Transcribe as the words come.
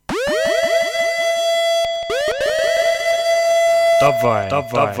Dubvine.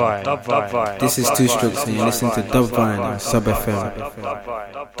 This is Two Strokes and you're listening to Dubvine on Sub FM.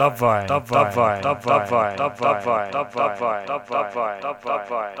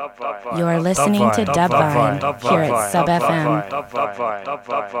 You are listening to Dubvine here at Sub FM.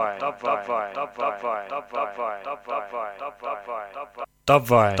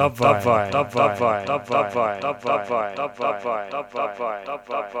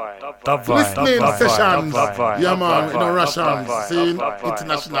 Listening sessions, yeah man, in a Russian, seeing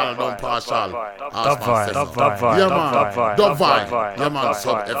international, don't partial. Yeah man, Dubvine, yeah man,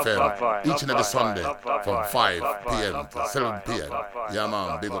 Sub FM, each and every Sunday from 5 p.m. to 7 p.m. Yeah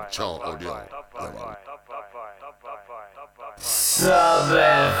man, big up Chow Audio, yeah man. Sub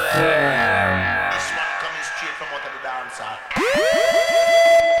FM. This one coming straight from out of the dancer.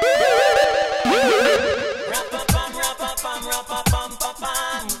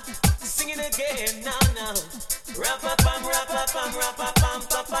 Rap-a-pam, sing it again now. Rap-a-pam,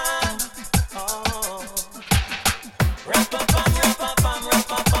 oh. Rap-a-pam,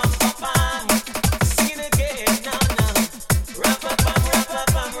 sing it again now. Rap-a-pam,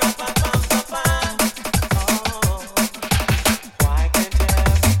 oh. Why can't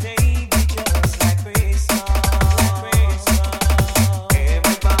every day be just like Christmas?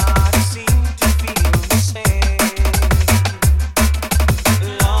 Everybody seems to feel the same.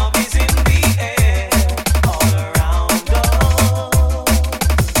 Love is in the air, all around us.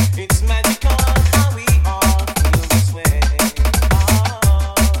 It's magical how we all feel this way.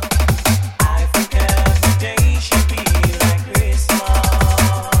 I think every day should be like Christmas.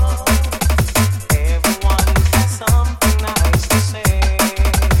 Everyone has something nice to say.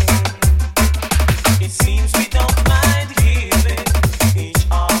 It seems we don't mind giving each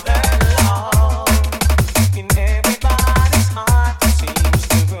other love. In everybody's heart it seems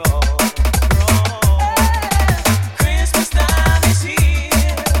to grow. Christmas time is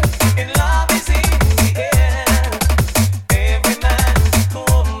here, and love is in the air. Every man,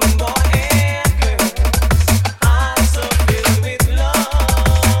 woman, boy, and girl, hearts are filled with love.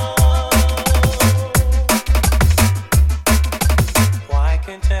 Why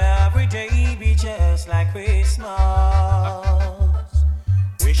can't every day be just like Christmas?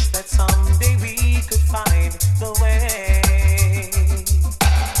 Wish that someday we could find the way.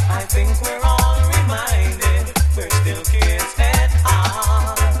 I think we're all reminded we're still kids at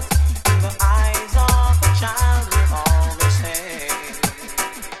heart. In the eyes of a child, we're all the same.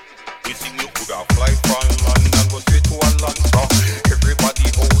 We sing you could have fly from London, go straight to Atlanta. Everybody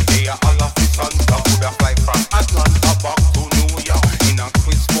out there, all of the Santa. Could have fly from Atlanta back to New York. In a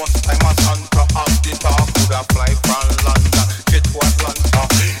Christmas time, a Santa of the talk. Could have fly from London, straight to Atlanta.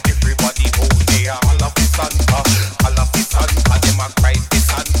 Everybody out there, all of the Santa. All of the Santa, them a cry the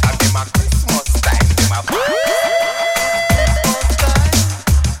Santa. Them a Christmas time, them a Christmas time.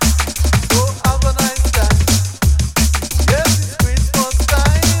 Go have a nice time. Yes, it's Christmas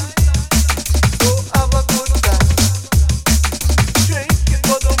time. Go have a good time. Drink it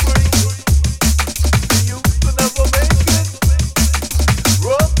but don't break it. You could never make it.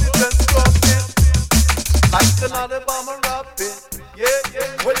 Roast it and scrub it. Like another bomber wrap it. Yeah, yeah.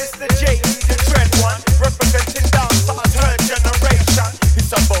 Well, it's the J, the dread one, representing down for a third generation.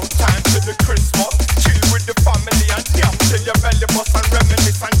 It's about time for the Christmas. Chill with the family and yap till your belly bust and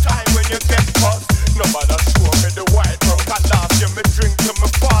reminisce on time when you get bust. Nobody show me the white rum, cause last year me drink till me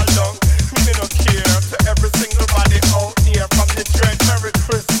fall down. Me no care to every single body out there. From the dread, Merry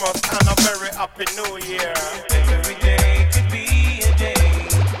Christmas and a very Happy New Year. Every day could be a day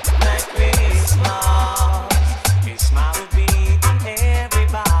like Christmas. A smile would be on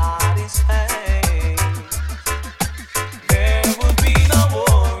everybody's face. There would be no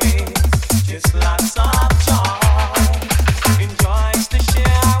worries, just lots of joy. Enjoys to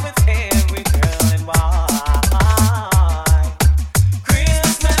share with every girl and boy.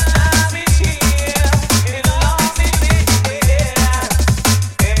 Christmas time is here, and love is in the air.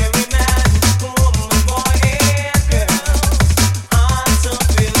 Every man, woman, boy, and girl, hearts are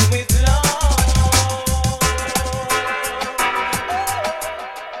filled with love.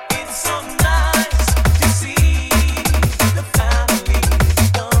 It's so nice to see the family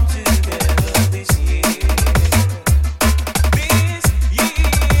come together this year. This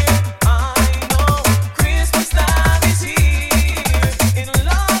year, I know Christmas time is here, and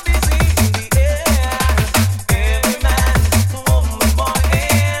love is in the air. Every man, woman, boy,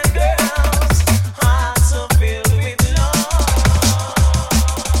 and girls, hearts are filled with love.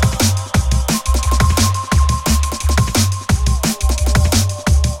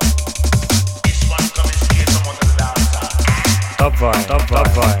 This one coming straight from out of the dancer. Dubvine.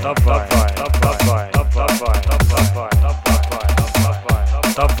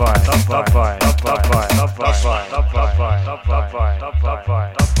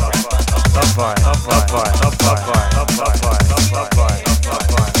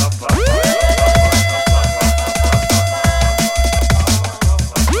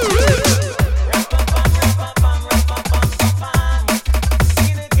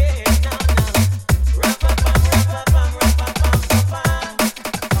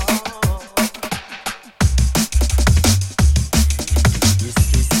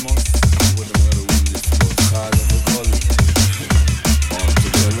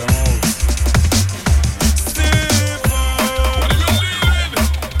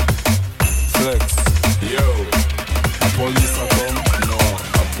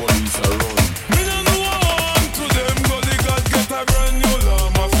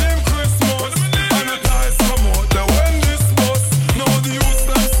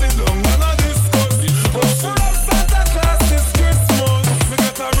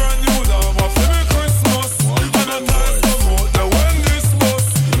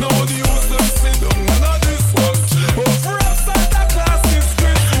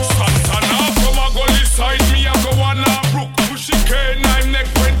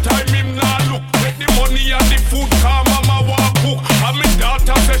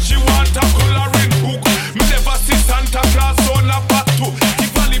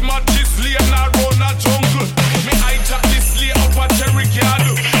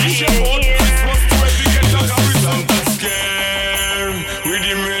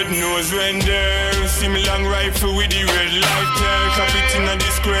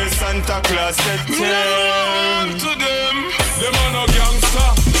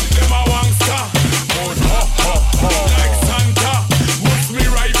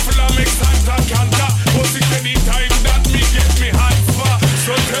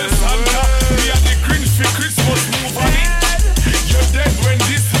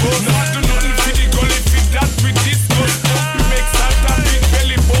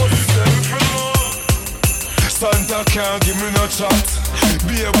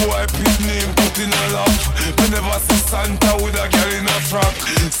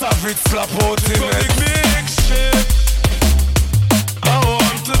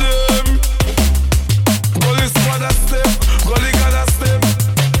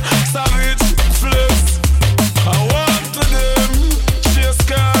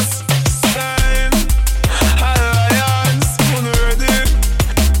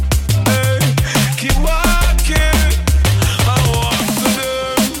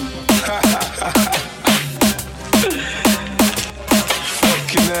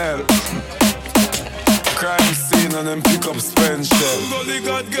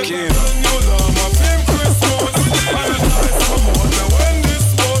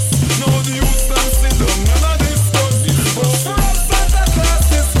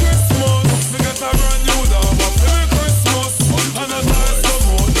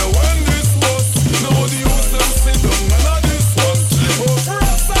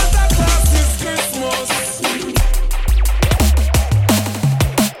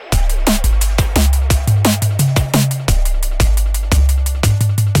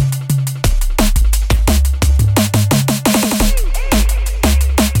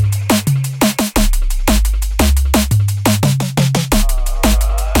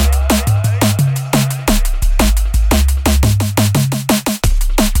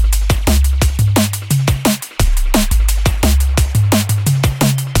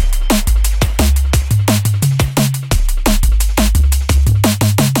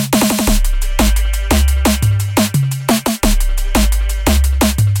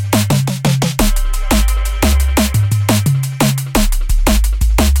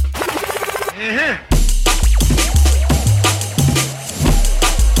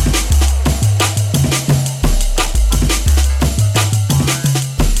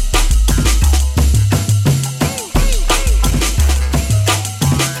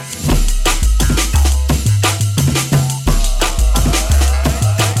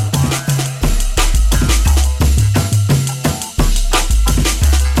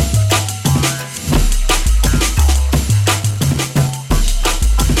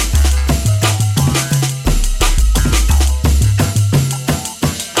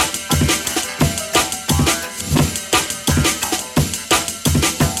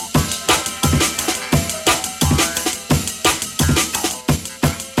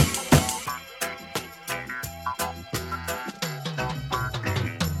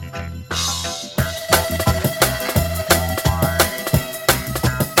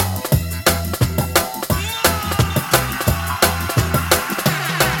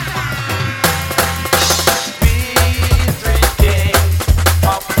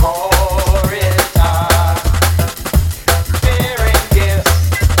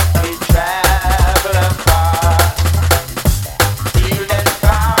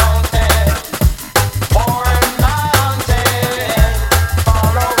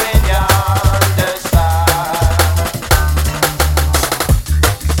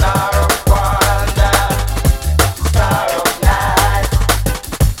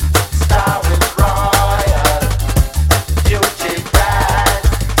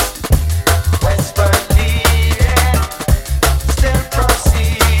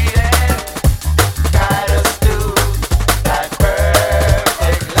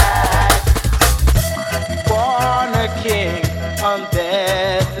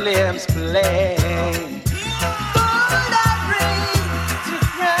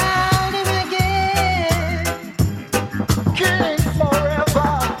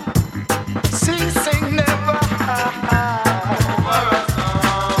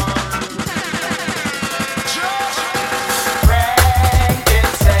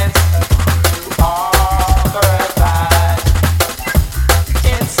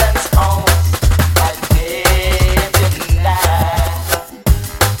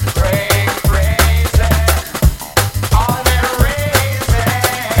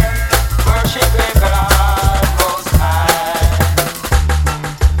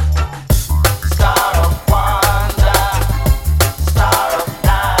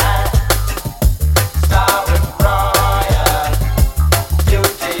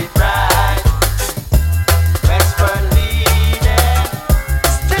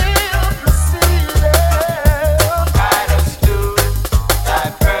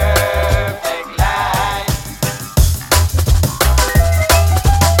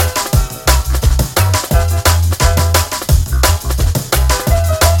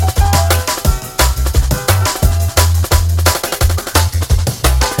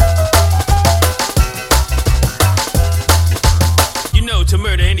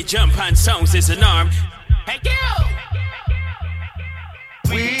 jump on songs is the norm. Hey, girl!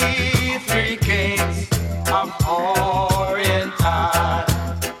 We three kings of Orient are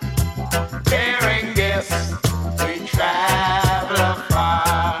bearing gifts. We travel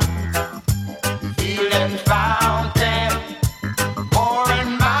afar, field and fountain, moor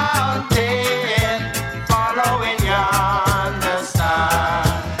and mountain, following yonder star.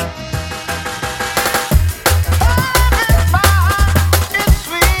 It's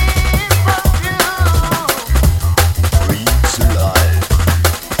sweet perfume. Breathes alive.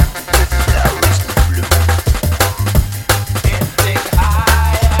 The flowers bloom. Getting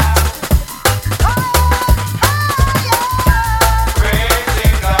higher,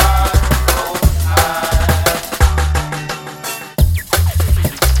 praising God most high.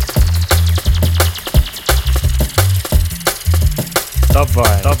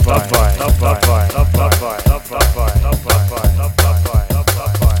 Dubvine, Dubvine, Dubvine, Dubvine, Dubvine, Dubvine, Dubvine, Dubvine,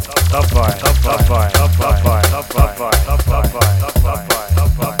 Dubvine,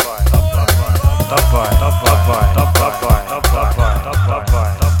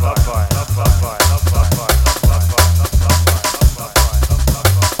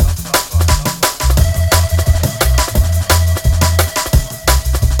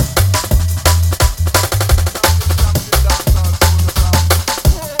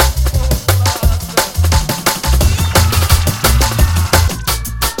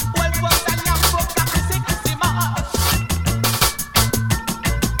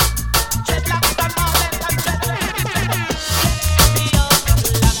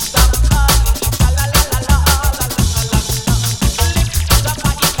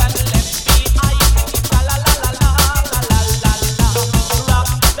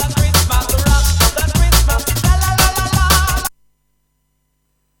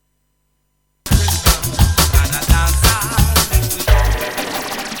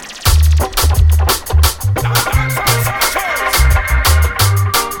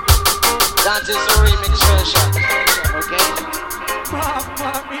 That is a remix version, okay?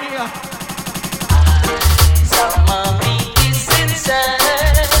 Somebody is inside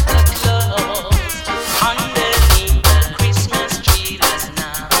the clothes underneath the Christmas tree last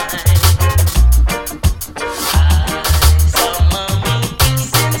night. Somebody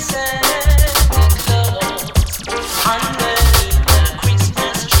is inside the clothes underneath the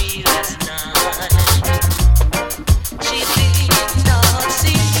Christmas tree last night. She did not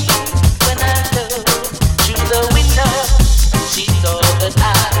see me when I looked through the window. She thought that I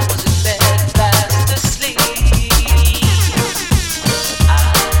was in bed.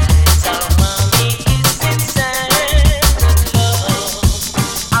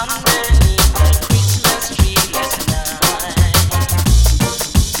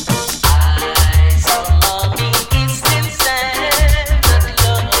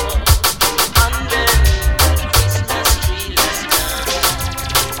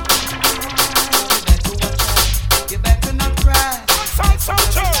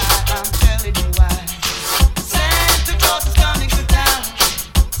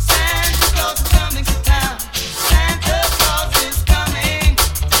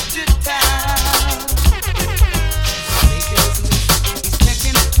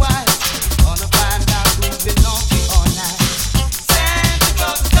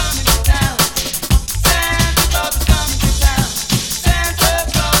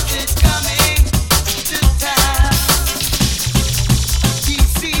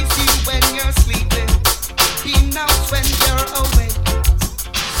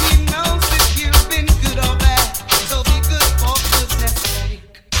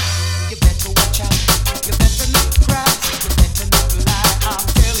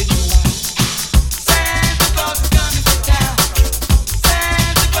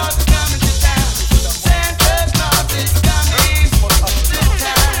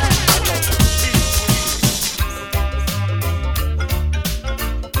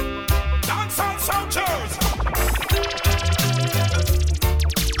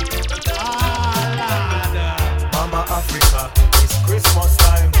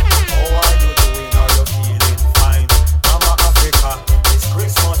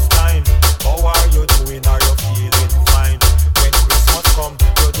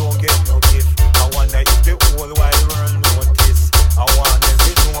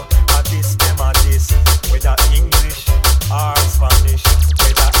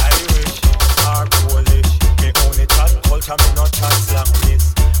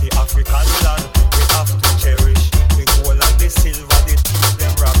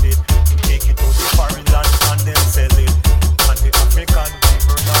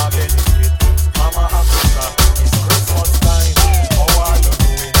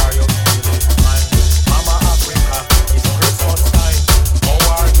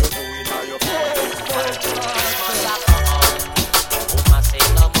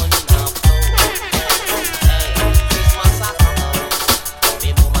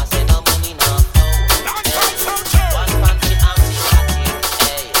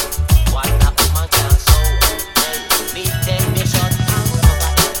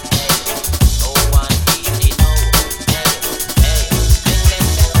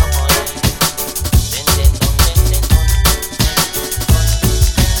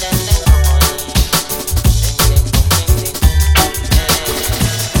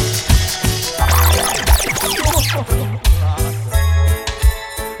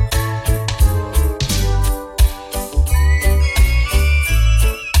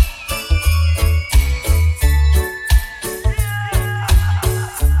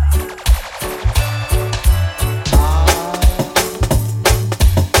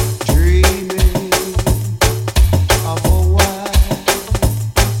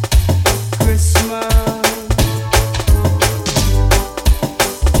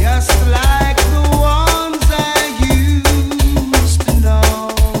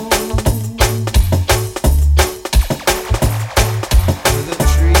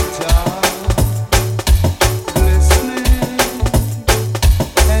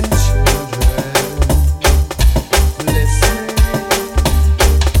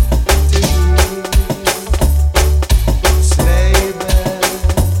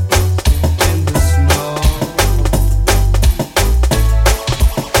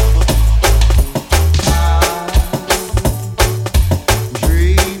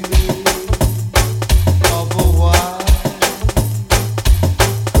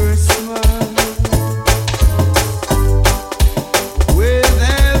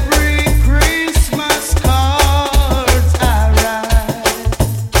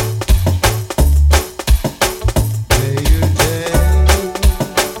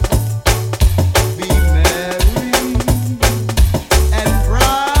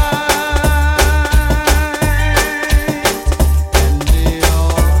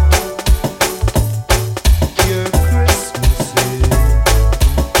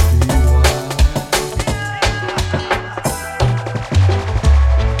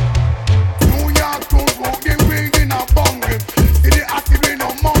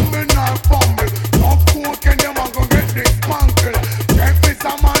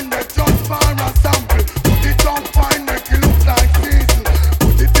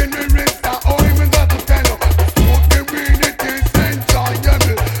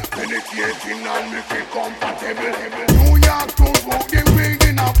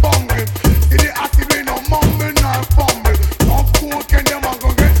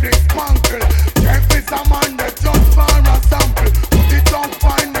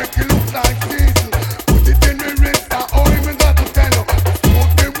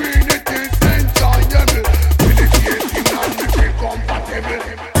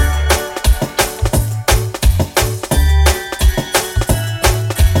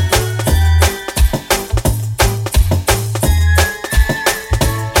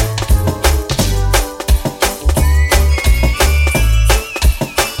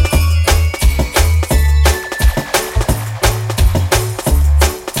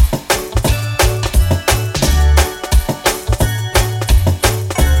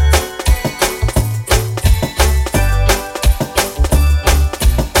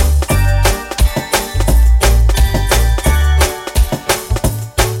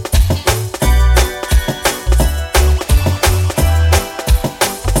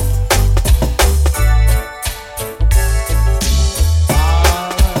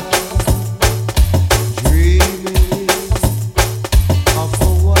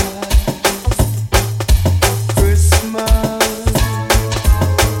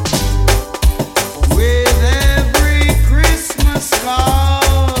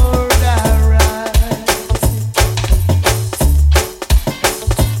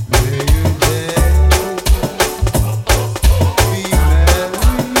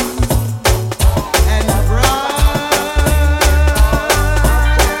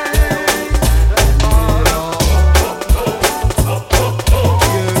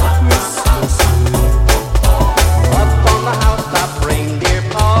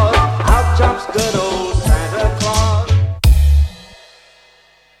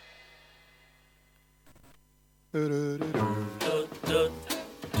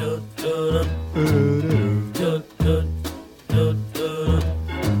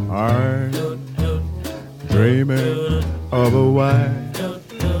 I'm dreaming of a white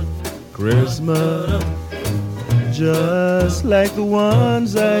Christmas, just like the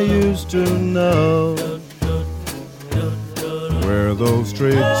ones I used to know, where those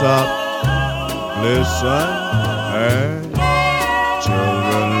treetops listen and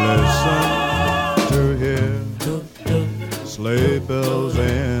children listen to hear sleigh bells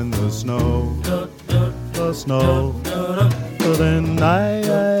in the snow, the snow. So then I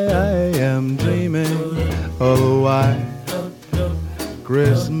am dreaming of a white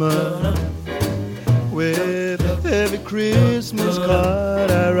Christmas, with every Christmas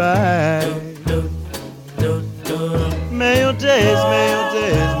card I write. May your days, may your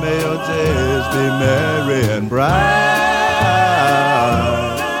days, may your days be merry and bright,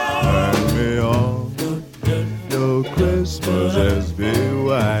 and may all your Christmases be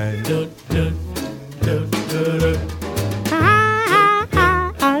white.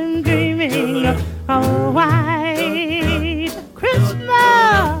 I'm dreaming of a white Christmas,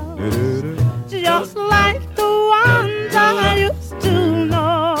 just like the ones I used to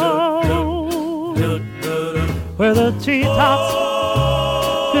know, where the treetops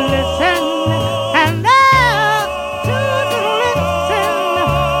glisten and the children listen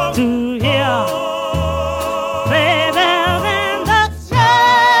to hear sleigh bells in the snow.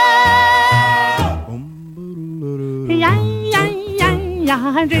 Yeah, yeah, yeah, yeah,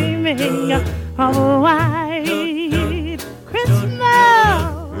 I'm dreaming of a white Christmas,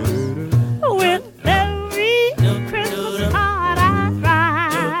 with every Christmas card I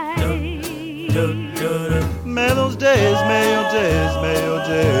write. May those days, may your days, may your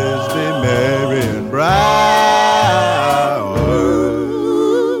days be merry and bright,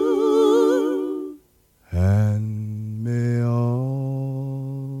 and may all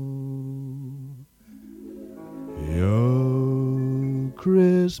your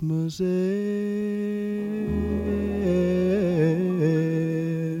Christmases.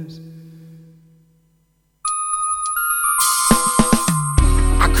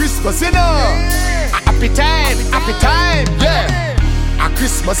 A Christmas, you know. A happy time, yeah. A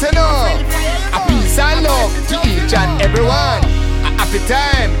Christmas, you know. A peace and love to each and everyone. A happy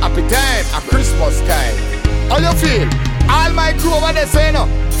time, a Christmas time. How you feel? All my crew over there say no.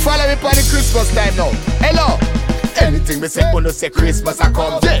 Follow me for the Christmas time now. Hello. Anything me say, uno say Christmas a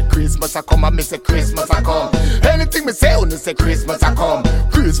come. Yeah, Christmas a come and me say Christmas a come. Anything me say, uno say Christmas a come.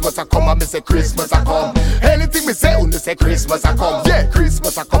 Christmas a come and me say Christmas a come. Anything me say, uno say Christmas a come. Yeah,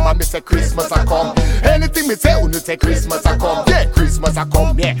 Christmas a come and me say Christmas a come. Anything me say, uno say Christmas a come. Yeah, Christmas a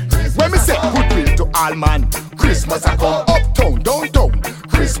come. Yeah. When me say goodwill to all man, Christmas a come. Uptown, downtown,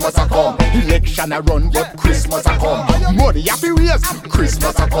 Christmas a come. Election a run, but Christmas a come. Money a be raised,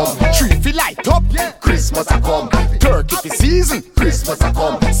 Christmas a come. Tree fi light up, Christmas a come. Turkey fi season, Christmas a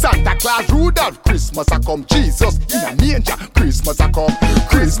come. Santa Claus, Rudolph, Christmas a come. Jesus in a manger, Christmas a come.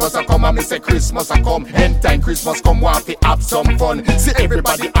 Christmas a come and me say Christmas a come. End time Christmas come, want fi have some fun. See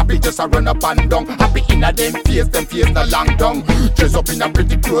everybody happy, just a run up and down. Happy in a them face no long down. Dress up in a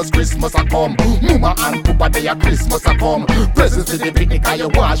pretty clothes, Christmas a come. Mama and Papa they a Christmas a come. Presents to the picnic and you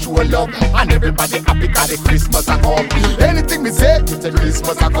want show love. And everybody happy cause the Christmas a come. Anything me say, it's a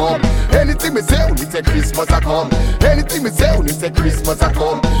Christmas a come. Anything me say, it's a Christmas a come. Anything me say, it's a Christmas a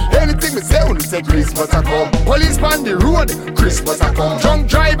come. Anything me say, it's a Christmas a come. Police on the road, Christmas a come. Drunk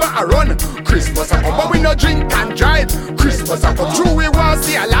driver a run, Christmas a come. But we no drink and drive, Christmas a come. True we want to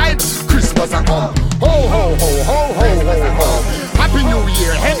see alive, Christmas a come. Ho ho ho ho ho ho ho. Happy New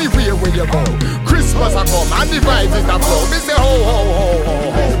Year, anywhere where you go. Christmas a come and the vibes is a flow. Me say ho ho ho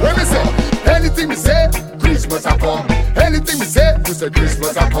ho ho. When me say anything me say, Christmas a come. Anything me say, you say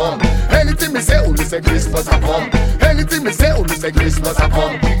Christmas a come. Anything me say, you say Christmas a come. Anything me say, you say Christmas a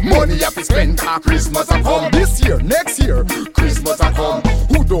come. Money you fi spend, Christmas a come. This year, next year, Christmas a come.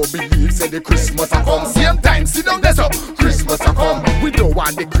 Who don't believe say the Christmas a come? Same time, sit down there up, Christmas a come. We don't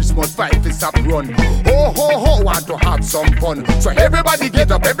want the Christmas vibe to stop run. Ho ho ho, want to have some fun. So everybody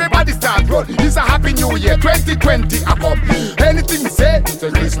get up, everybody start run. It's a happy New Year, 2020 a come. Anything me say, it's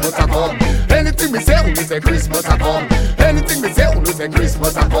a Christmas a come. Anything me say, you say Christmas a come. Anything me say, you say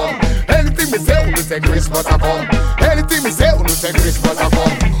Christmas a come. Anything me say, you say Christmas a come. Anything me say, you say Christmas a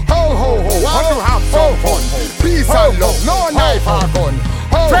come. Ho ho ho, want to have some fun. Peace and love, no knife or gun.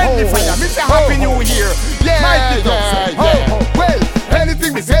 Friendly fire, me say Happy New Year. Yeah, yeah. Well,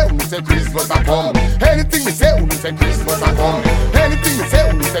 anything me say, you say Christmas a come. Anything me say, you say Christmas a come. Anything me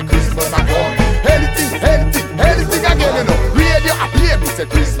say, you say Christmas a come. Anything again, you know. Radio a play, me say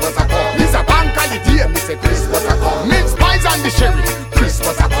Christmas a come. It's a bank holiday, me say Christmas a come. Mince pies and the sherry,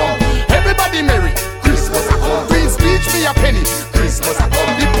 Christmas a come. Everybody merry, Christmas a come. Please speech me a penny, Christmas a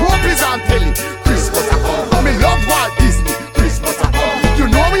come. The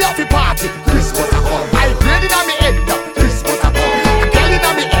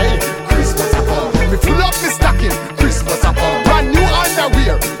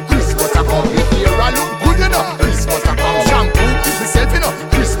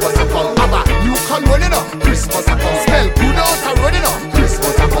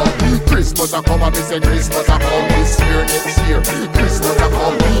say Christmas a come this year, next year. Christmas a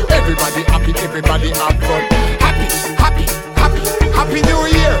come, everybody happy, everybody have fun. Happy, happy, happy, happy New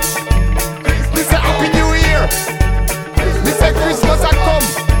Year. Me say Happy New Year. Me say Christmas a come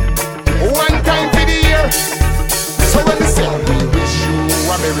one time for the year. So when we say we wish you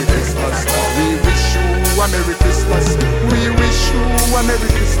a Merry Christmas, we wish you a Merry Christmas, we wish you a Merry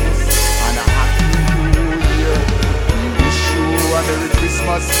Christmas and a Happy New Year. We wish you a Merry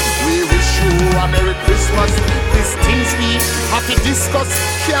Christmas, we wish you a Merry Christmas. These things we have to discuss,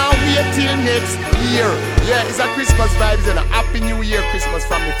 can't wait till next year. Yeah, it's a Christmas vibes and a Happy New Year Christmas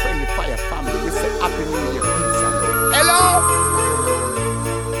from the friendly fire family. We say Happy New Year. Hello.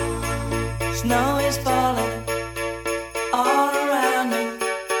 Snow is falling all around me.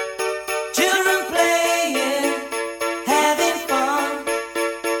 Children playing, having fun.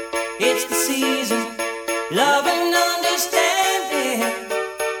 It's the season, love and understanding.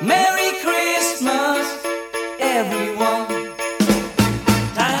 Merry Christmas, everyone.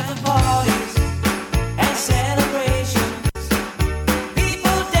 Time for parties and celebrations.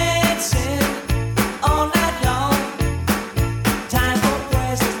 People dancing all night long. Time for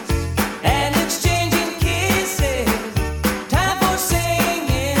presents and exchanging kisses. Time for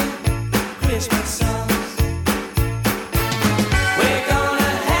singing Christmas songs. We're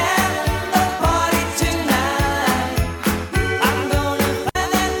gonna have a party tonight. I'm gonna find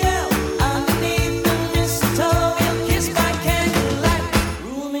that girl underneath the mistletoe. We'll kiss by candlelight.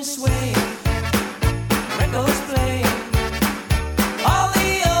 Room is swaying, records playing. All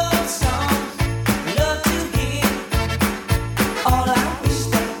the old songs we love to hear. All I wish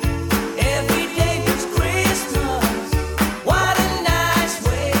that every day was Christmas. What a nice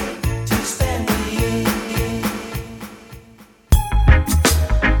way to spend the year.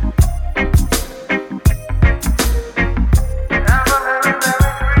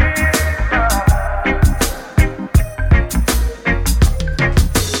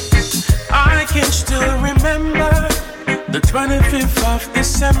 I can still remember the 25th of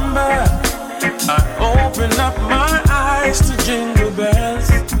December. I opened up my eyes to jingle bells.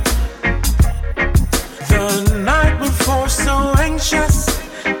 The night before, so anxious,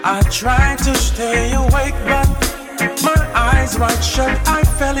 I tried to stay awake, but my eyes wide shut, I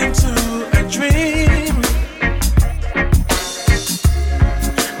fell into a dream.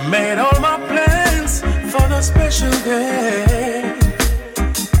 Made all my plans for the special day.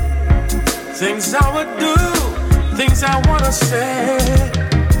 Things I would do, things I wanna say,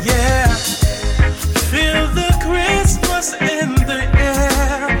 yeah. Feel the Christmas in the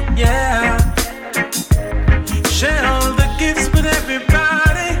air, yeah. Share all the gifts with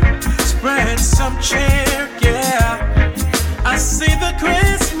everybody, spread some cheer, yeah. I see the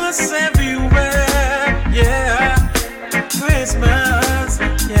Christmas everywhere, yeah. Christmas,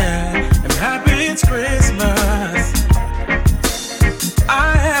 yeah. I'm happy it's Christmas.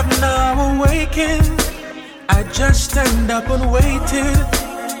 I have now awakened. I just stand up and waited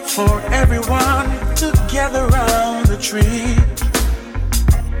for everyone to gather around the tree.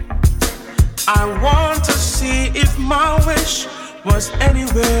 I want to see if my wish was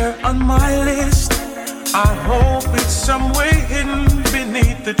anywhere on my list. I hope it's somewhere hidden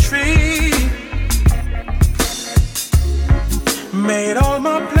beneath the tree. Made all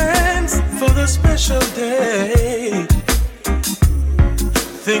my plans for the special day.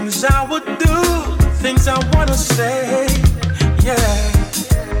 Things I would do, things I wanna say, yeah.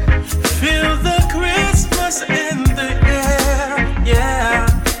 Feel the Christmas in the air, yeah.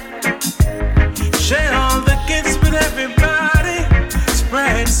 Share all the gifts with everybody,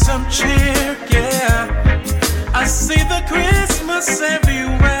 spread some cheer, yeah. I see the Christmas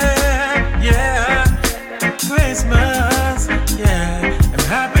everywhere, yeah. Christmas, yeah. I'm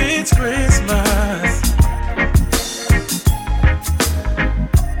happy it's Christmas.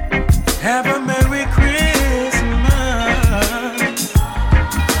 Have a Merry Christmas.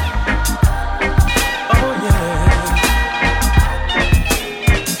 Oh yeah.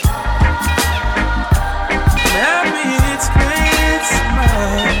 Happy it's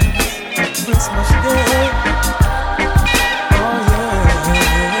Christmas. Christmas Day. Oh yeah.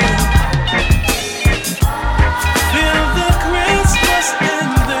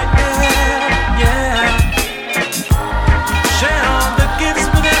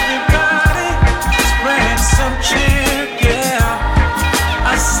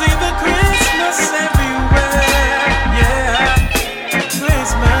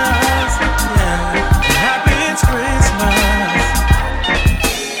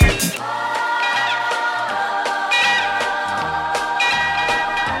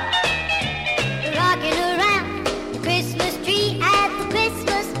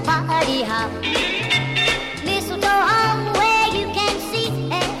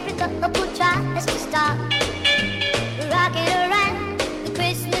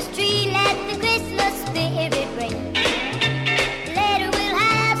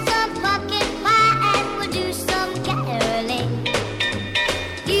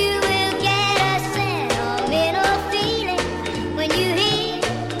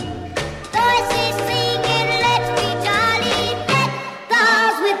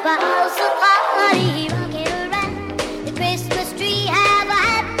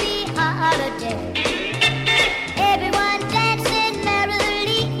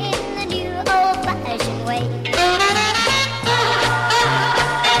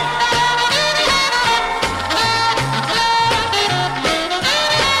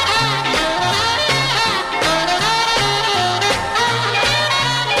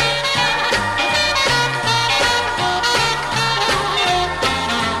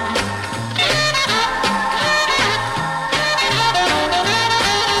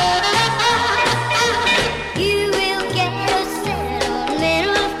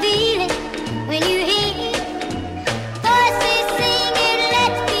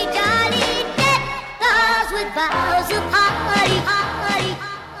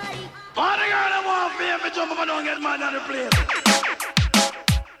 jump if I don't get mad on the place.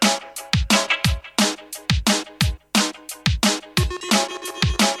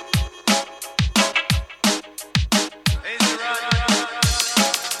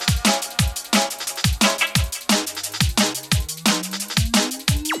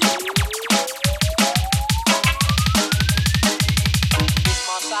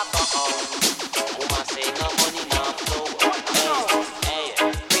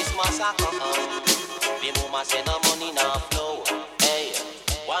 Say no money now flow, hey.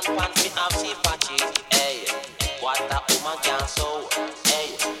 One pan fi have see patchy, hey. What a woman can sew,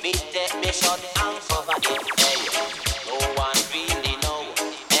 hey. Me take me shot and cover it, hey. No one really know,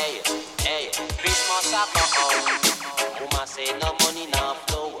 hey, hey. Christmas a come, woman say no money now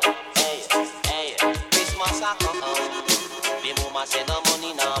flow, hey, hey. Christmas a come, me woman say no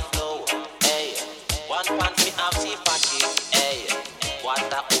money now flow, hey. One pan fi have see patchy, hey. What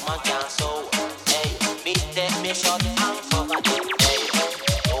a woman can sew. Me take me shot and cover it, hey.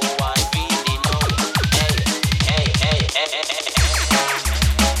 No one really know, hey, hey, hey, hey, hey, hey.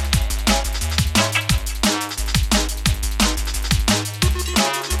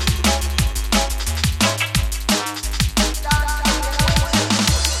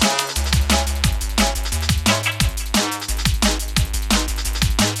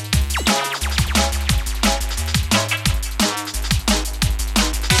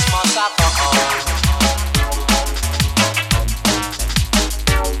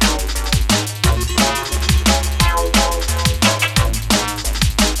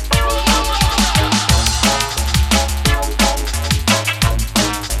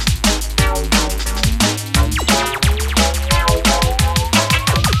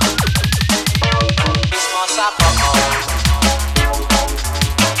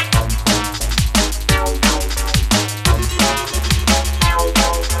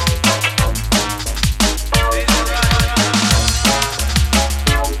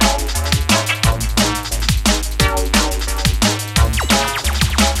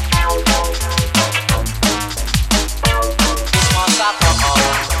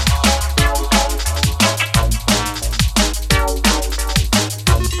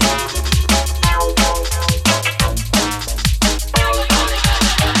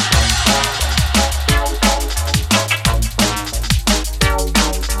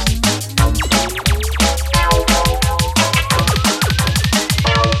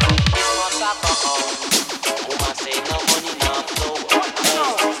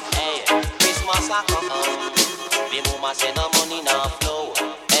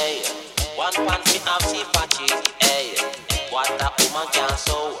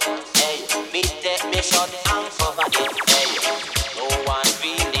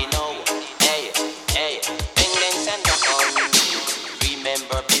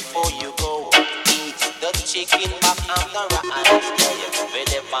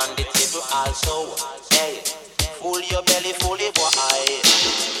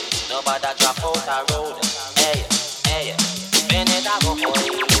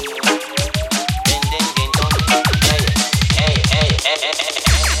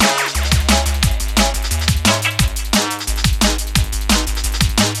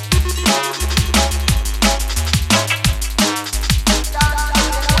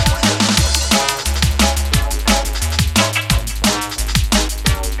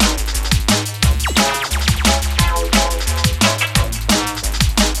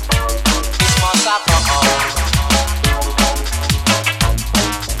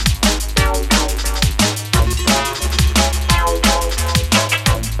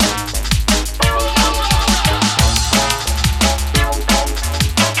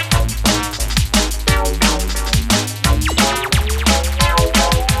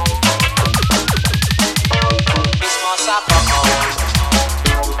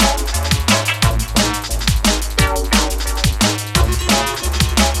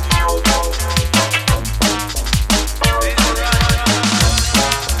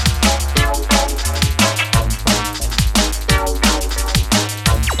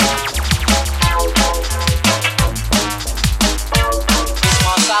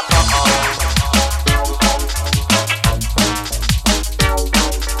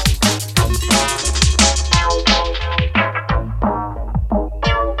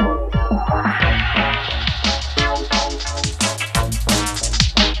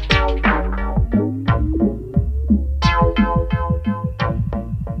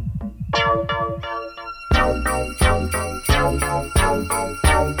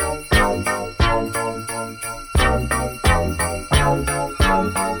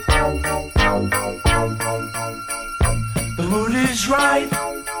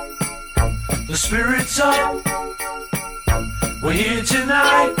 The spirit's up, we're here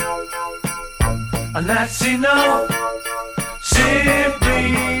tonight, and that's enough.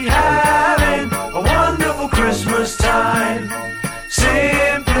 Simply having a wonderful Christmas time.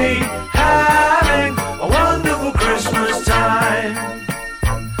 Simply having a wonderful Christmas time.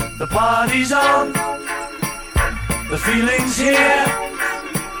 The party's on, the feeling's here,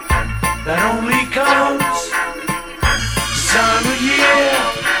 that only comes this time of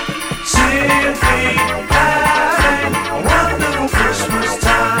year. Simply having a wonderful Christmas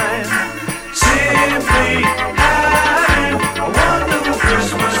time. Simply having a wonderful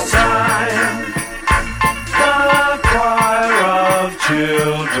Christmas time. The choir of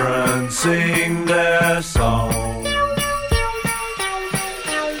children sing their song.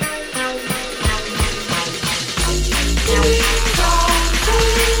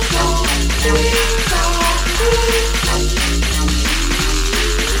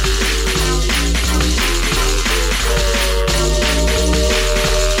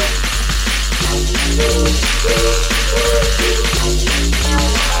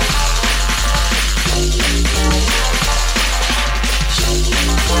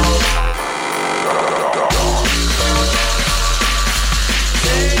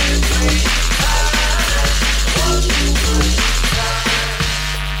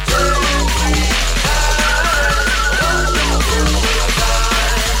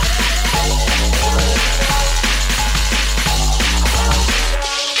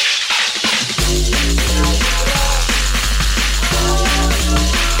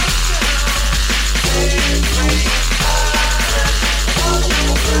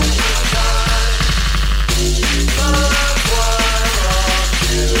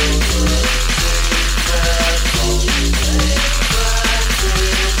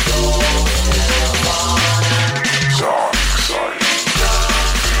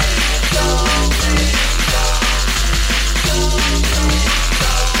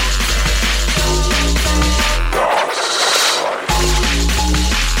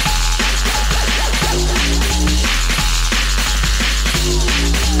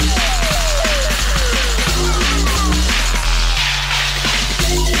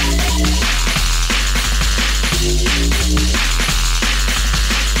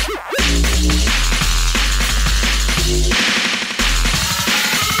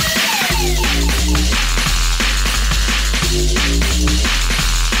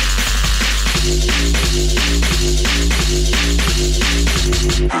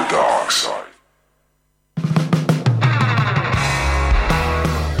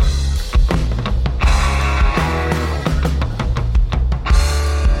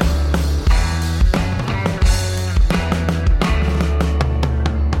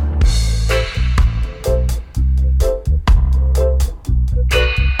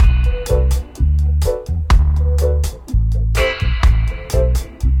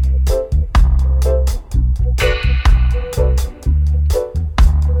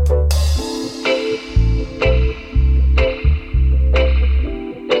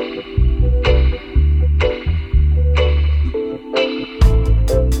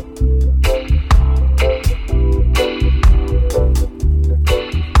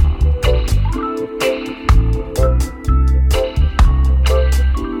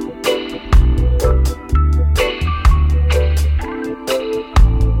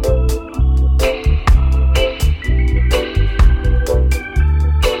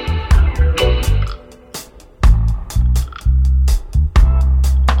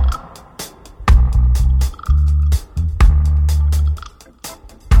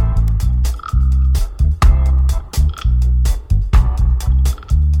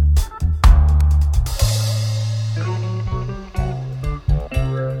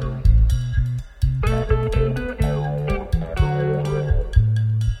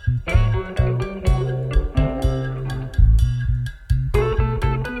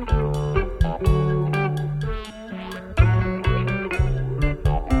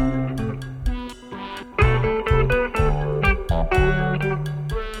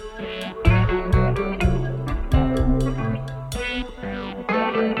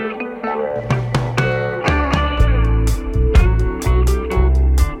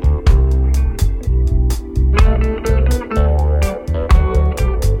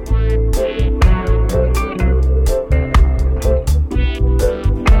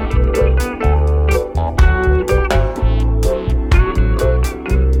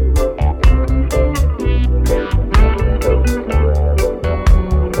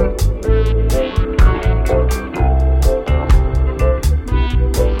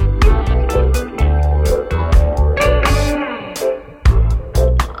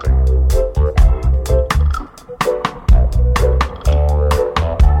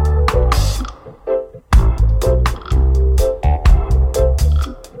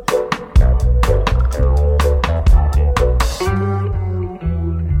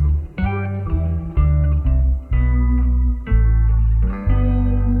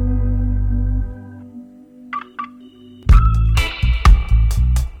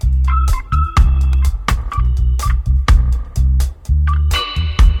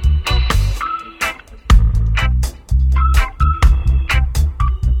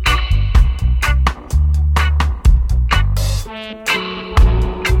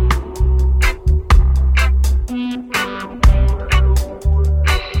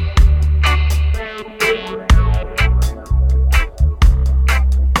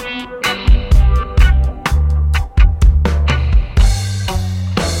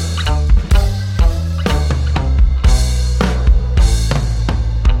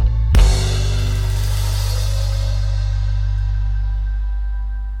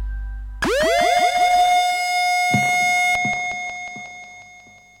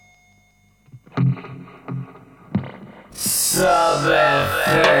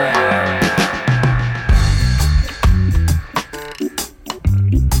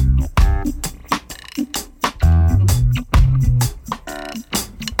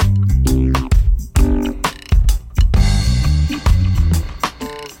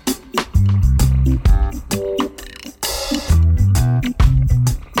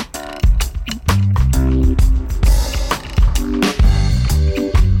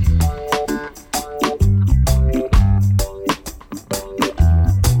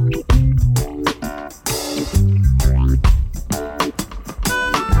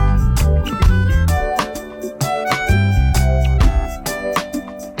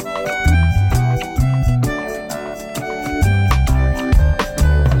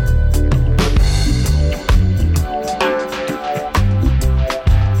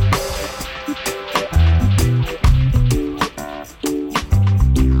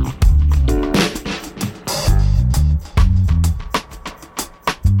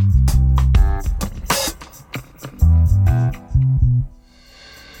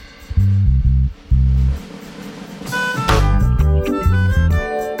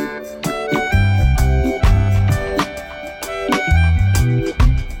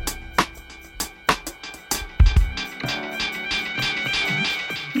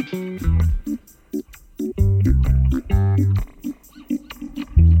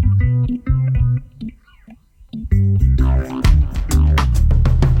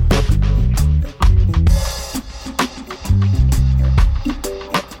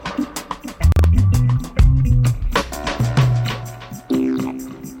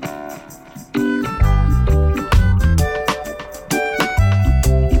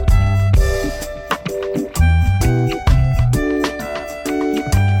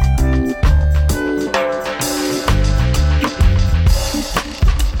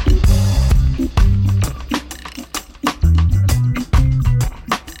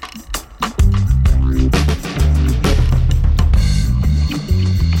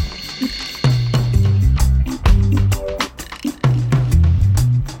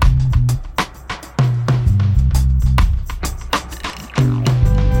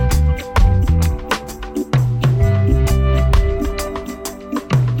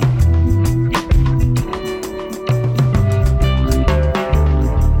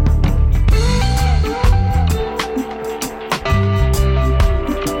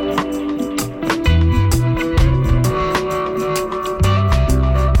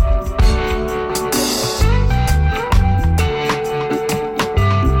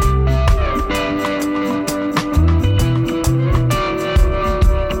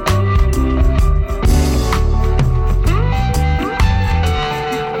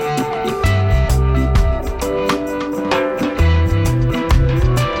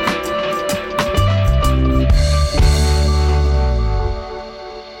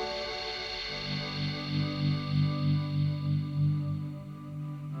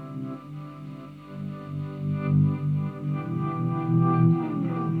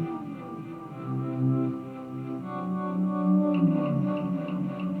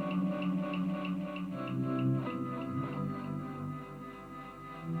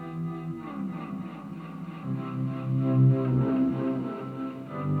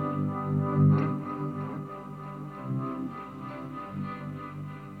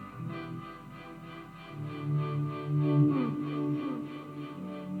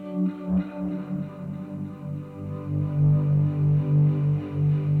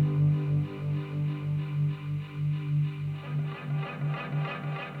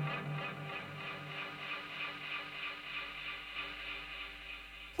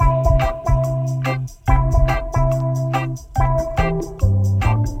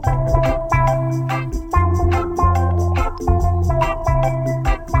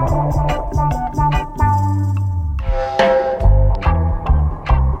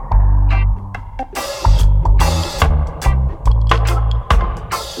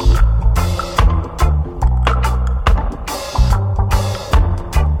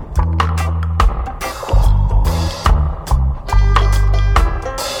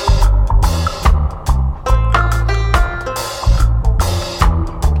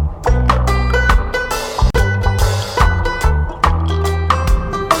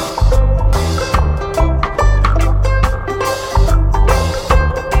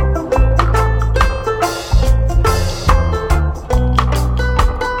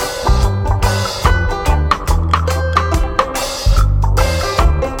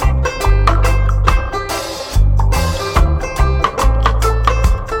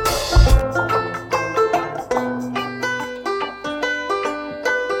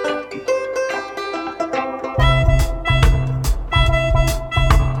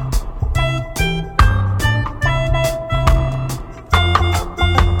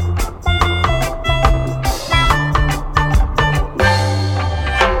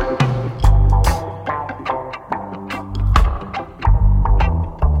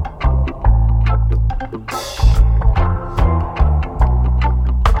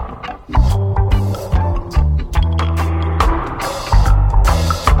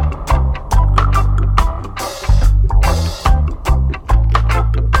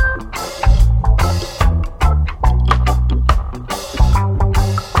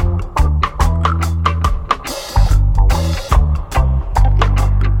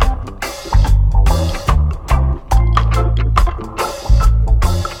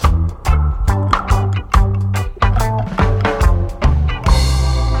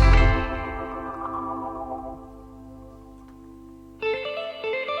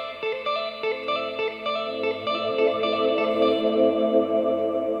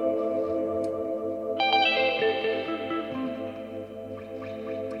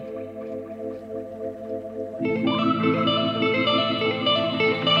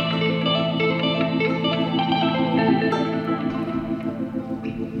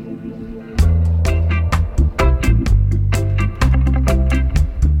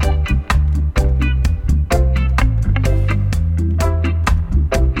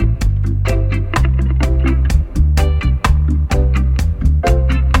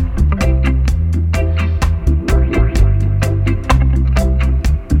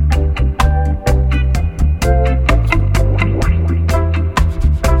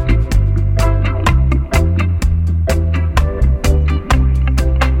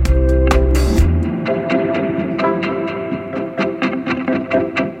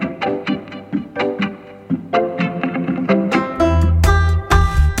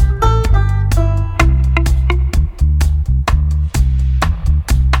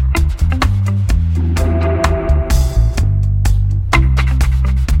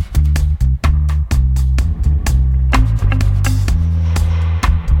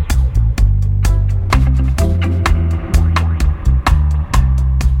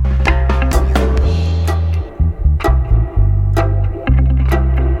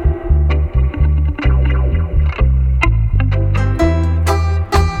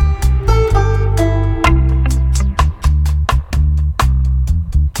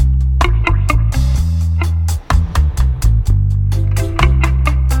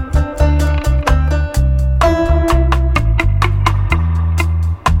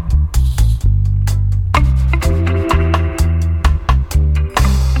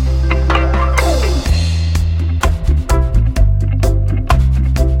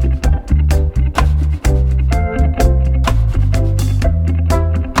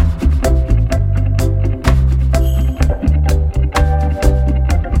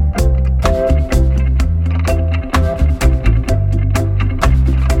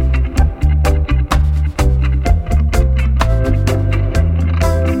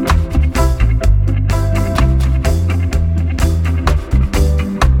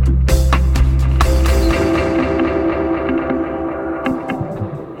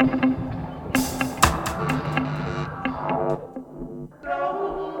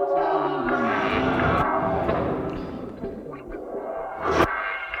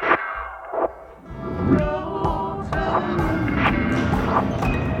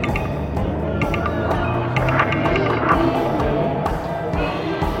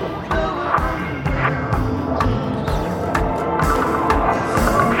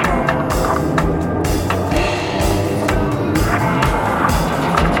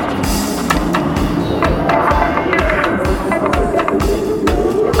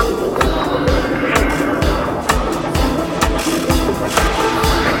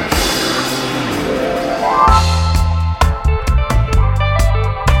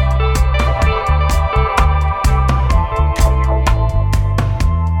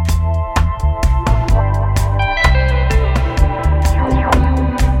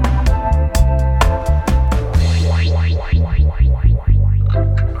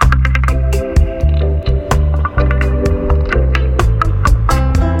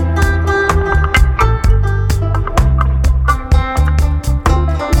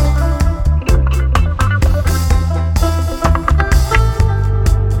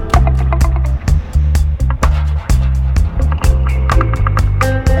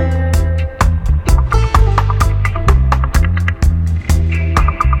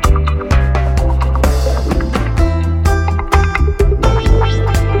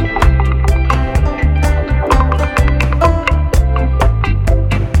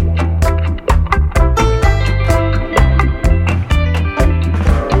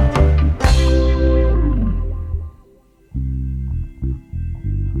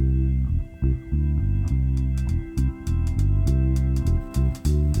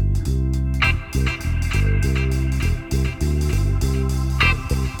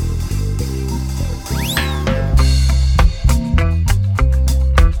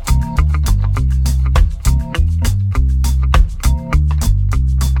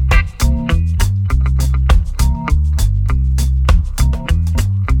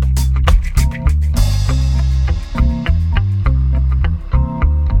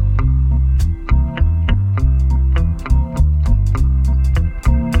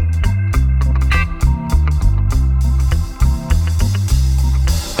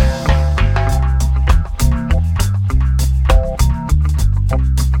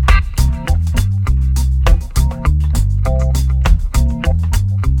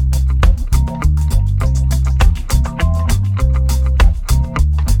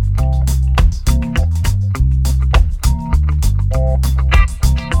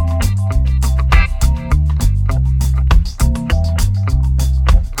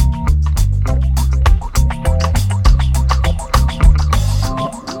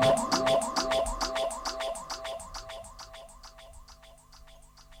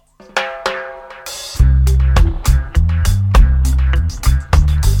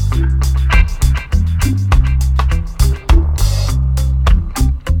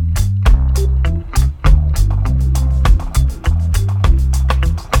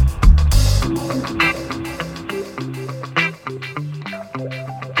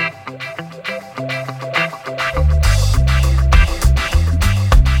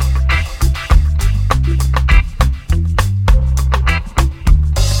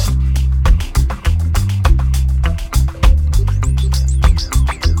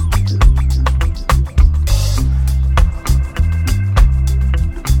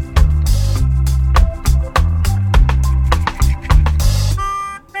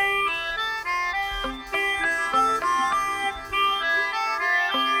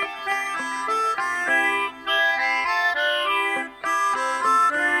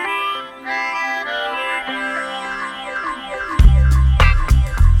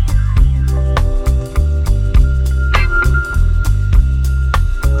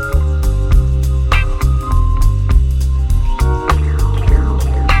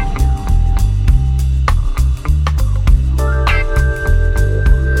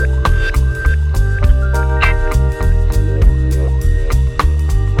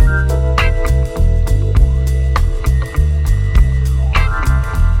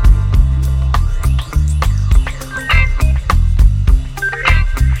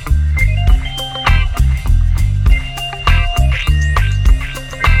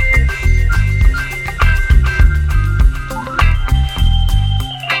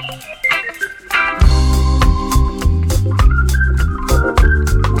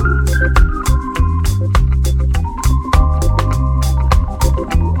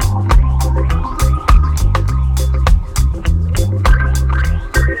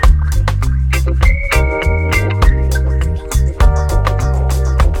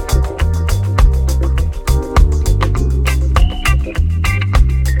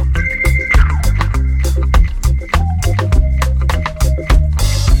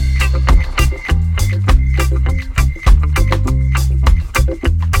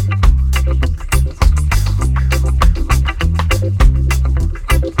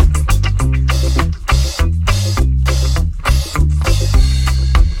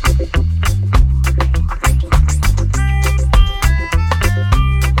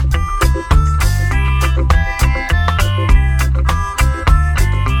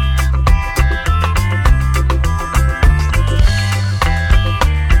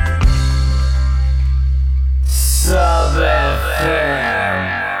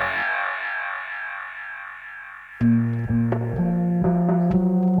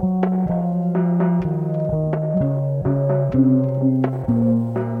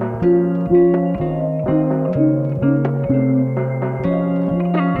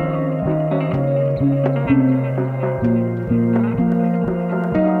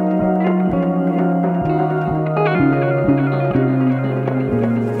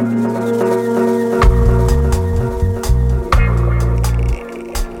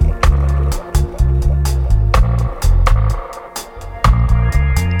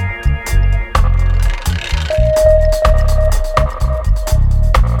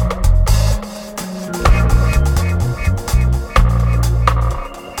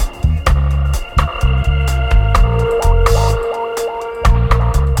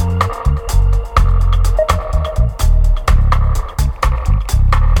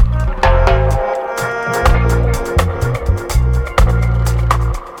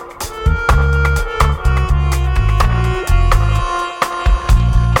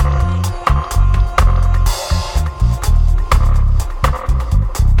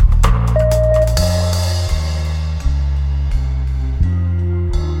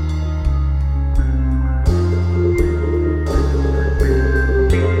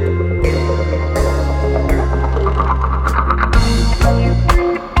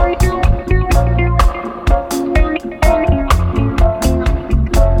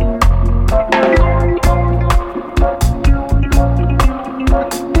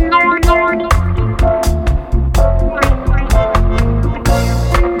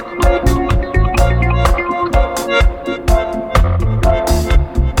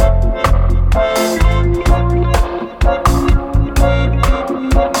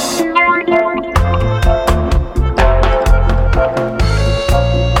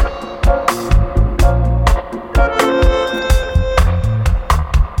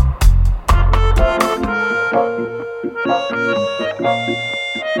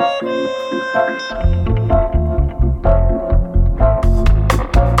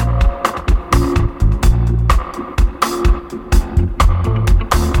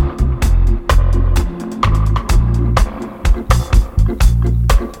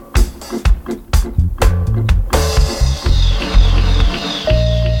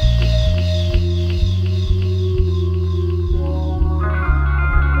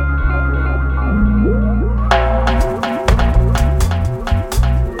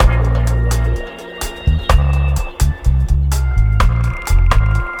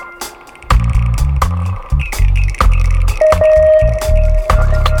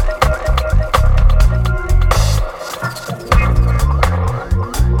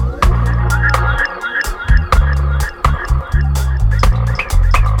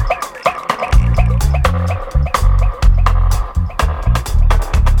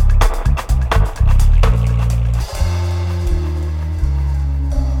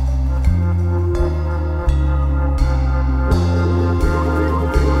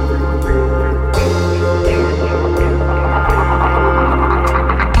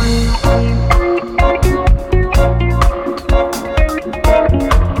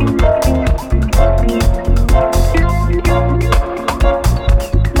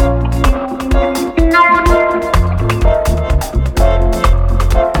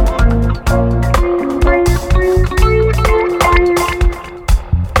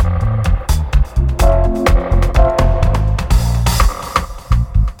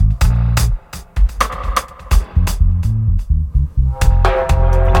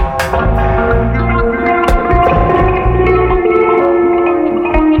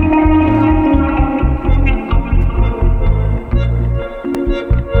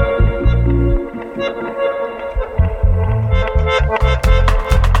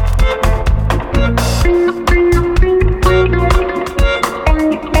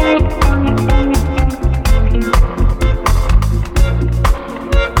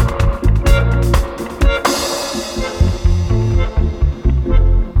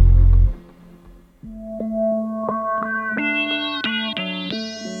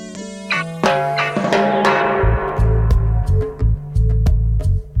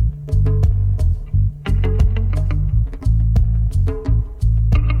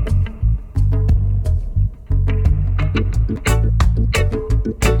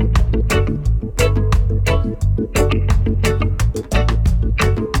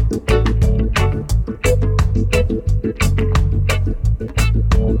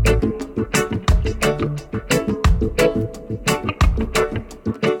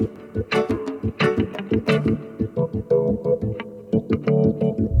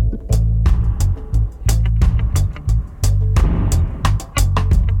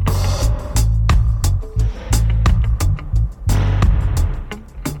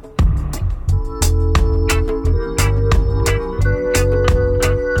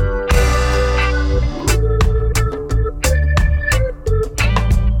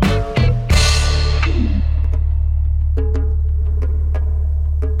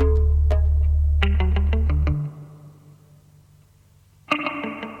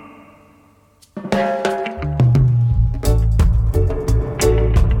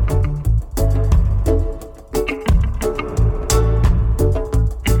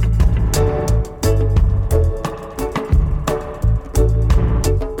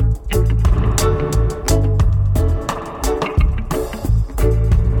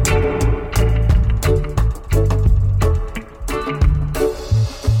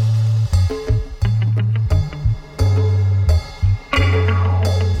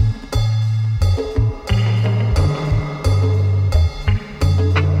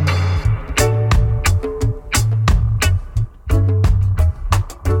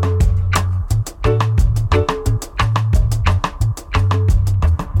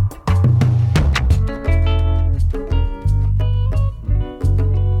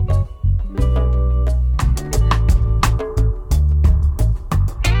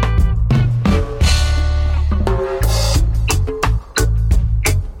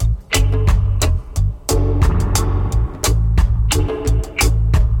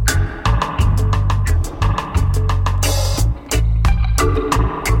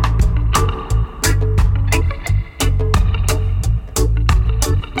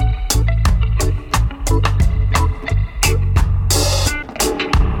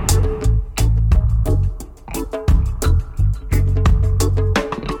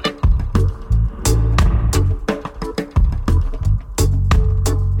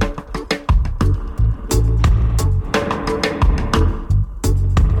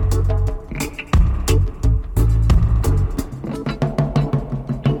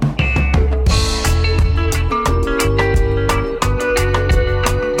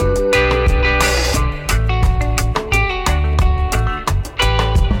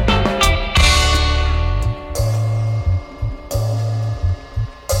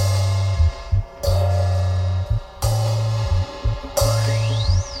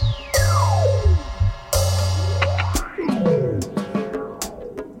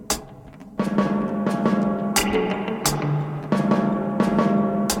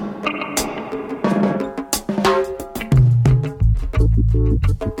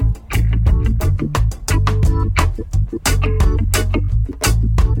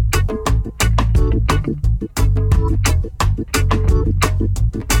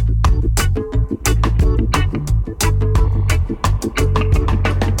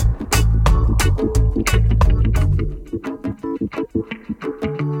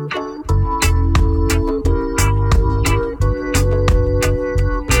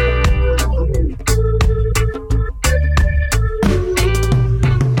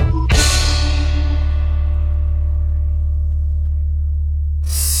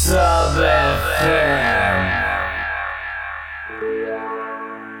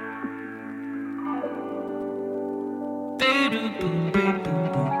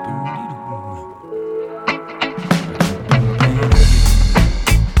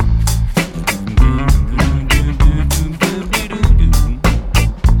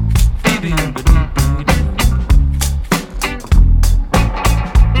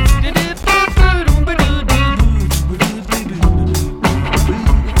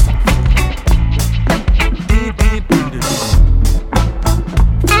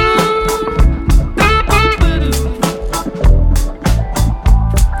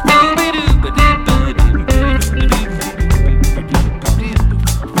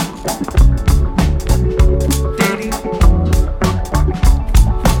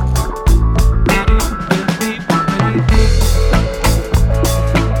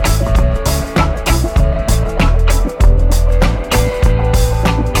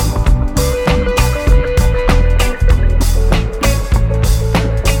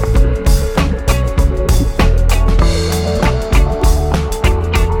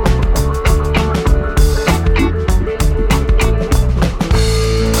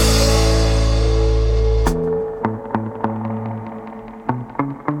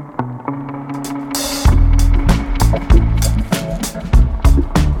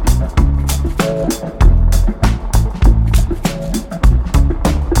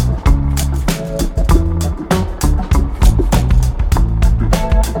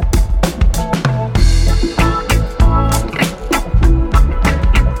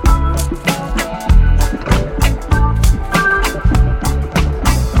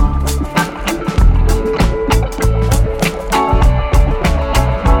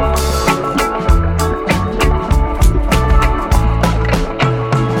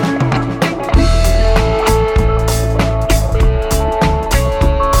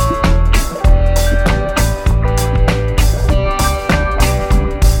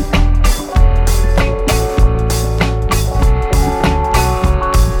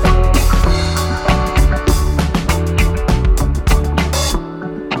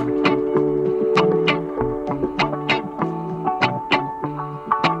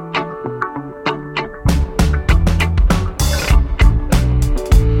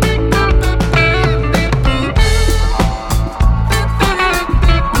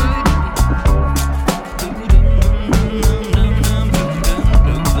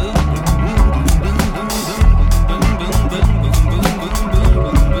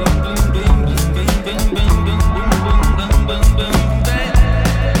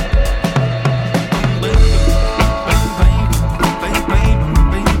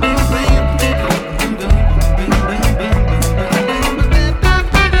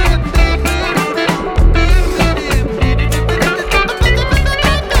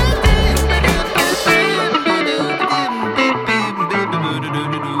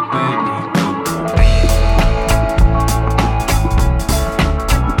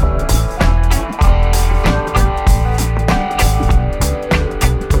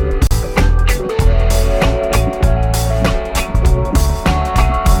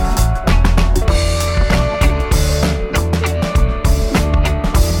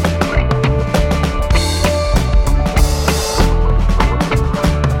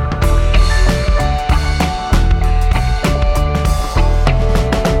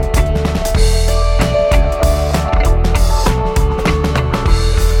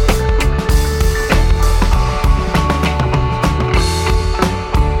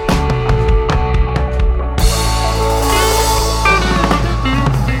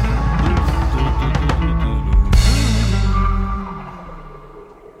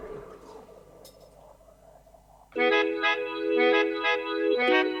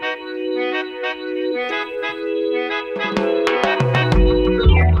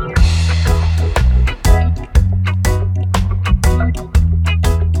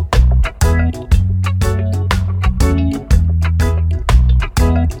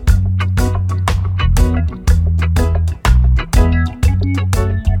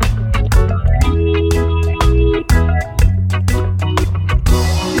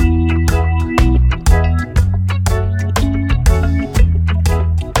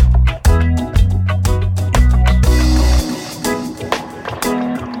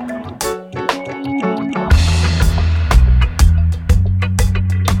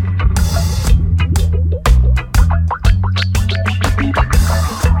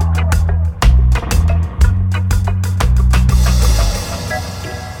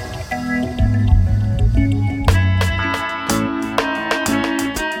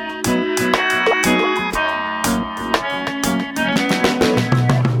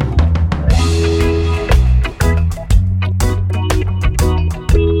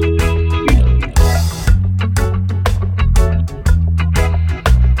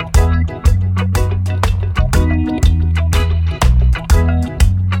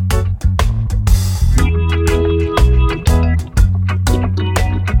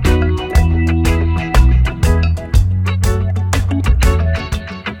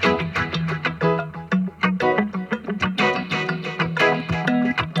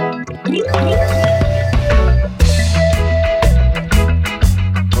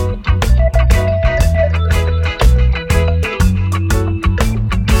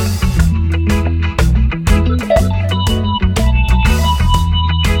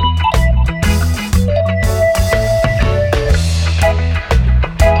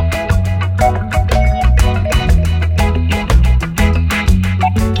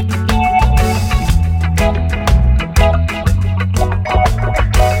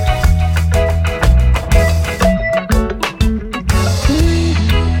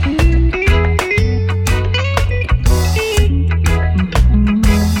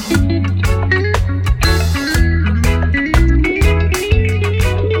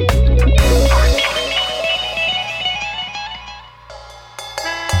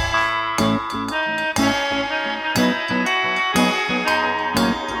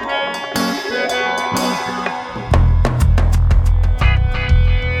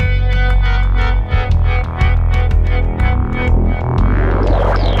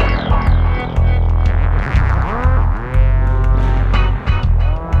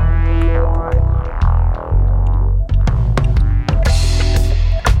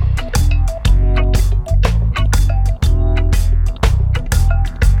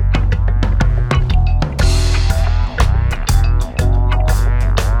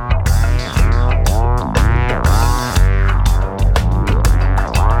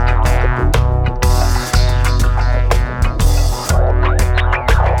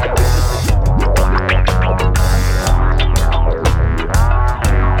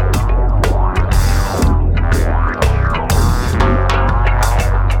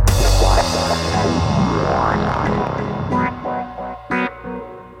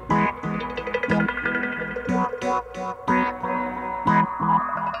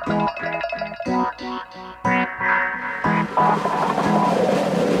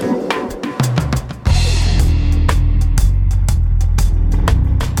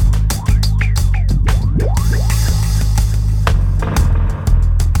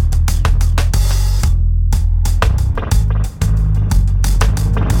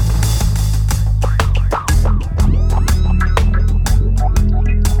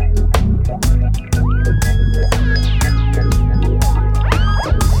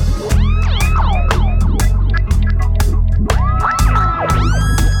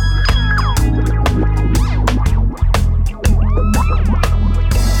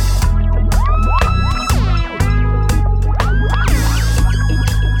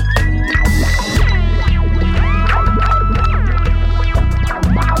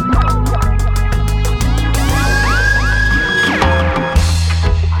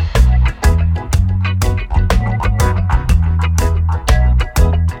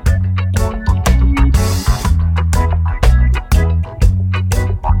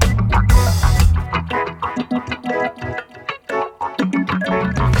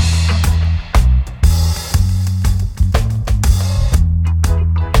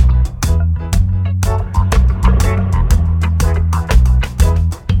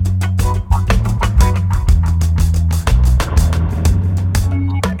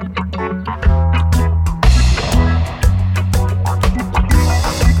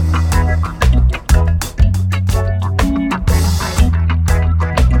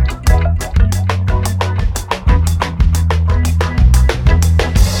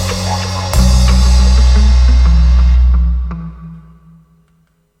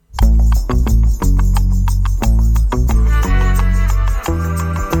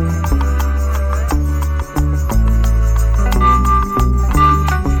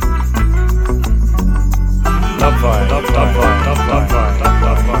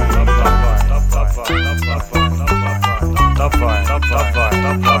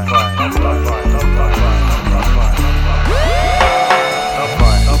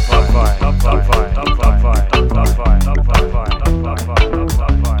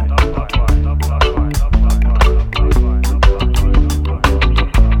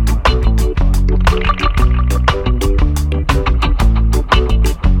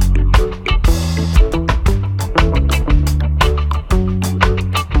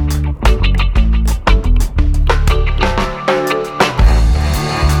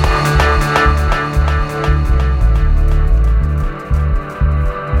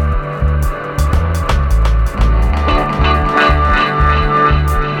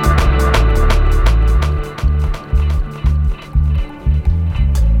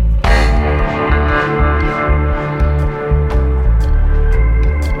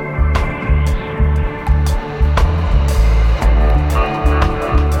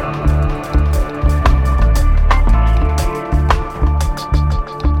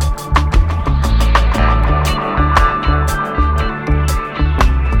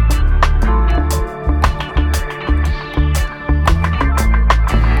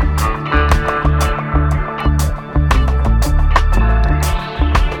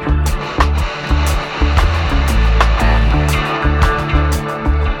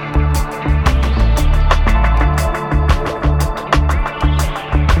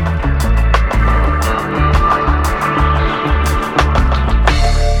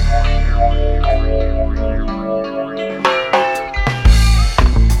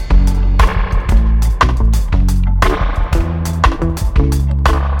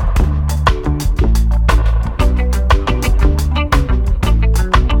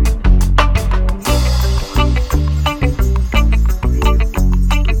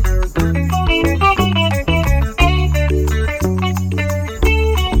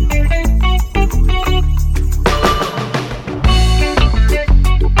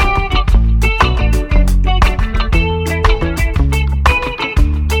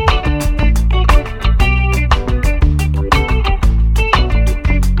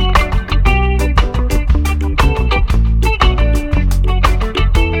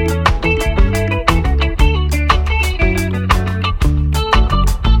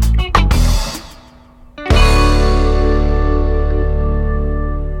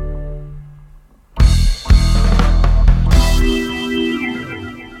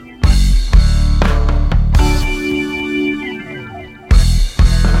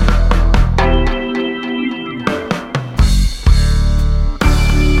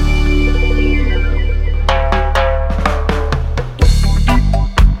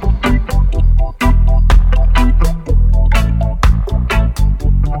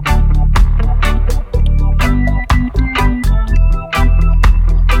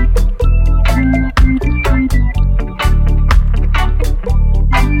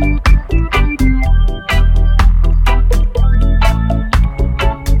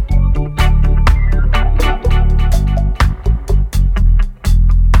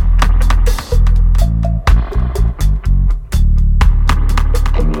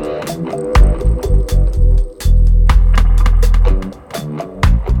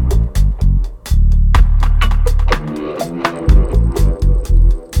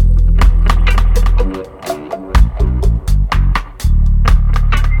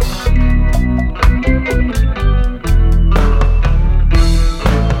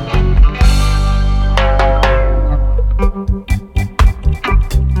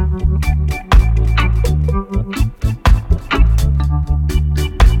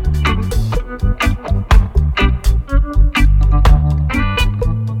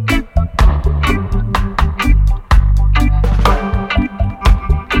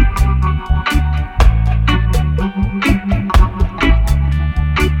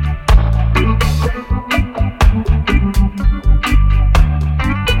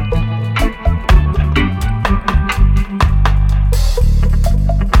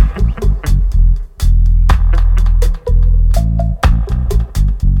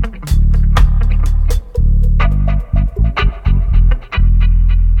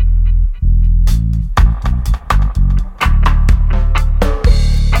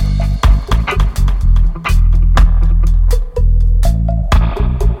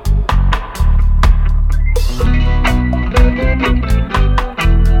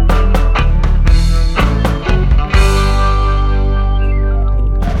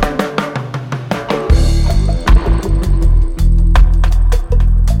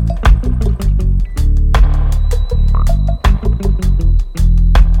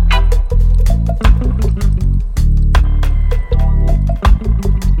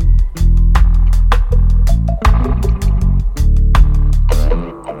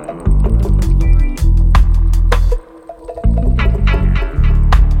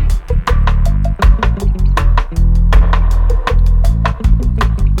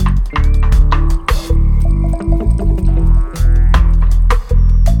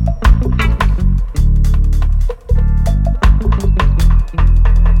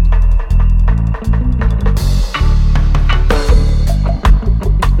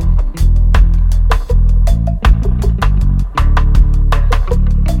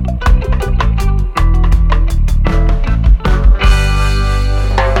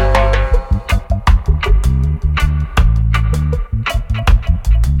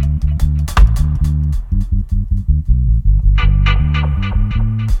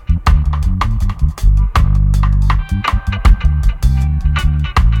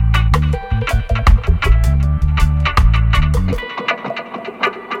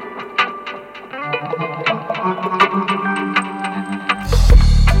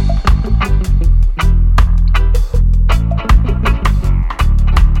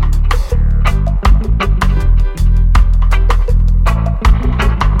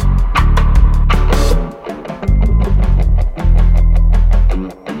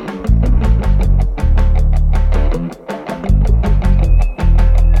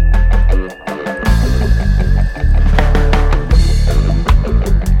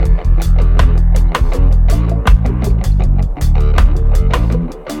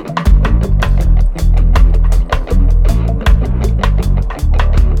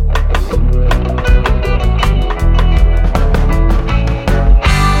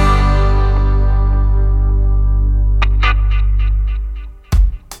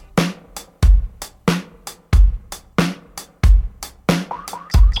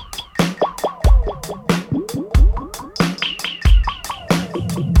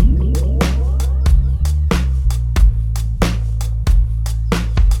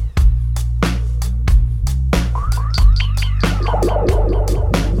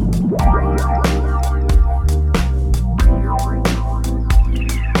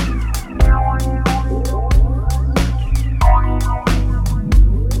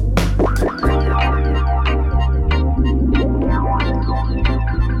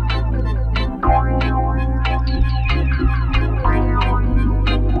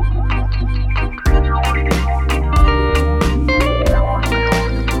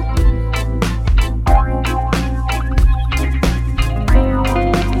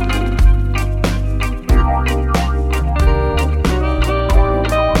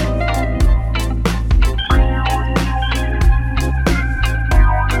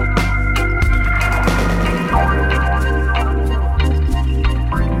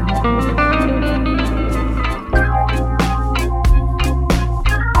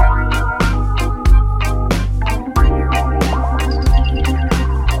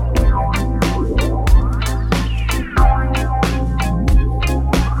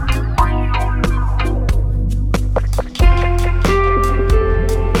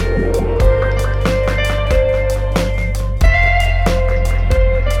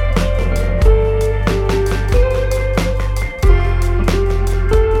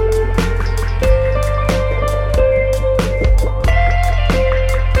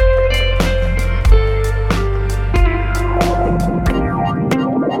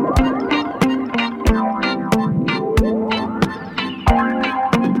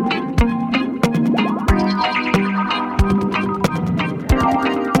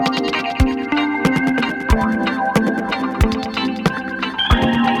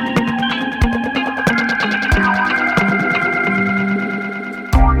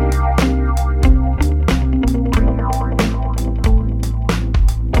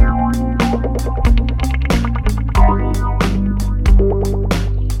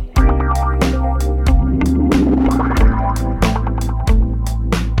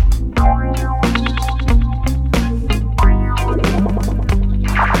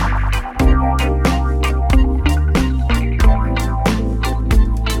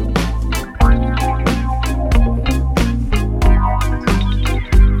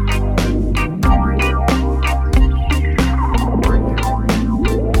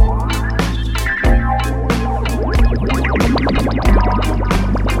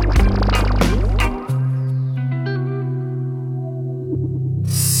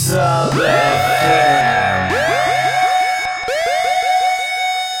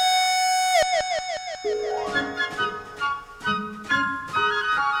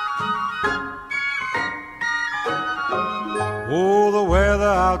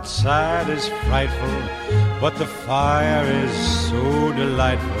 outside is frightful, but the fire is so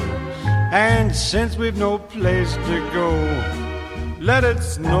delightful. And since we've no place to go, let it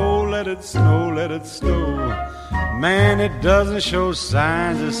snow, let it snow, let it snow. Man, it doesn't show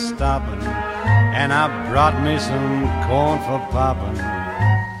signs of stopping, and I brought me some corn for popping.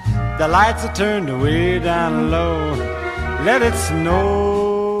 The lights are turned way down low. Let it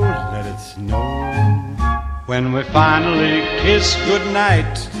snow, let it snow. When we finally kiss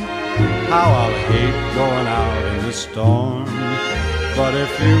goodnight, how I'll hate going out in the storm. But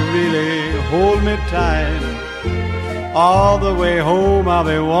if you really hold me tight, all the way home I'll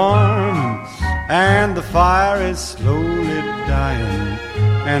be warm. And the fire is slowly dying,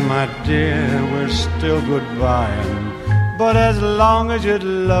 and my dear, we're still goodbying. But as long as you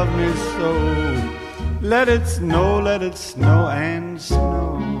love me so, let it snow and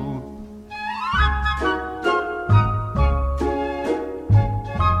snow.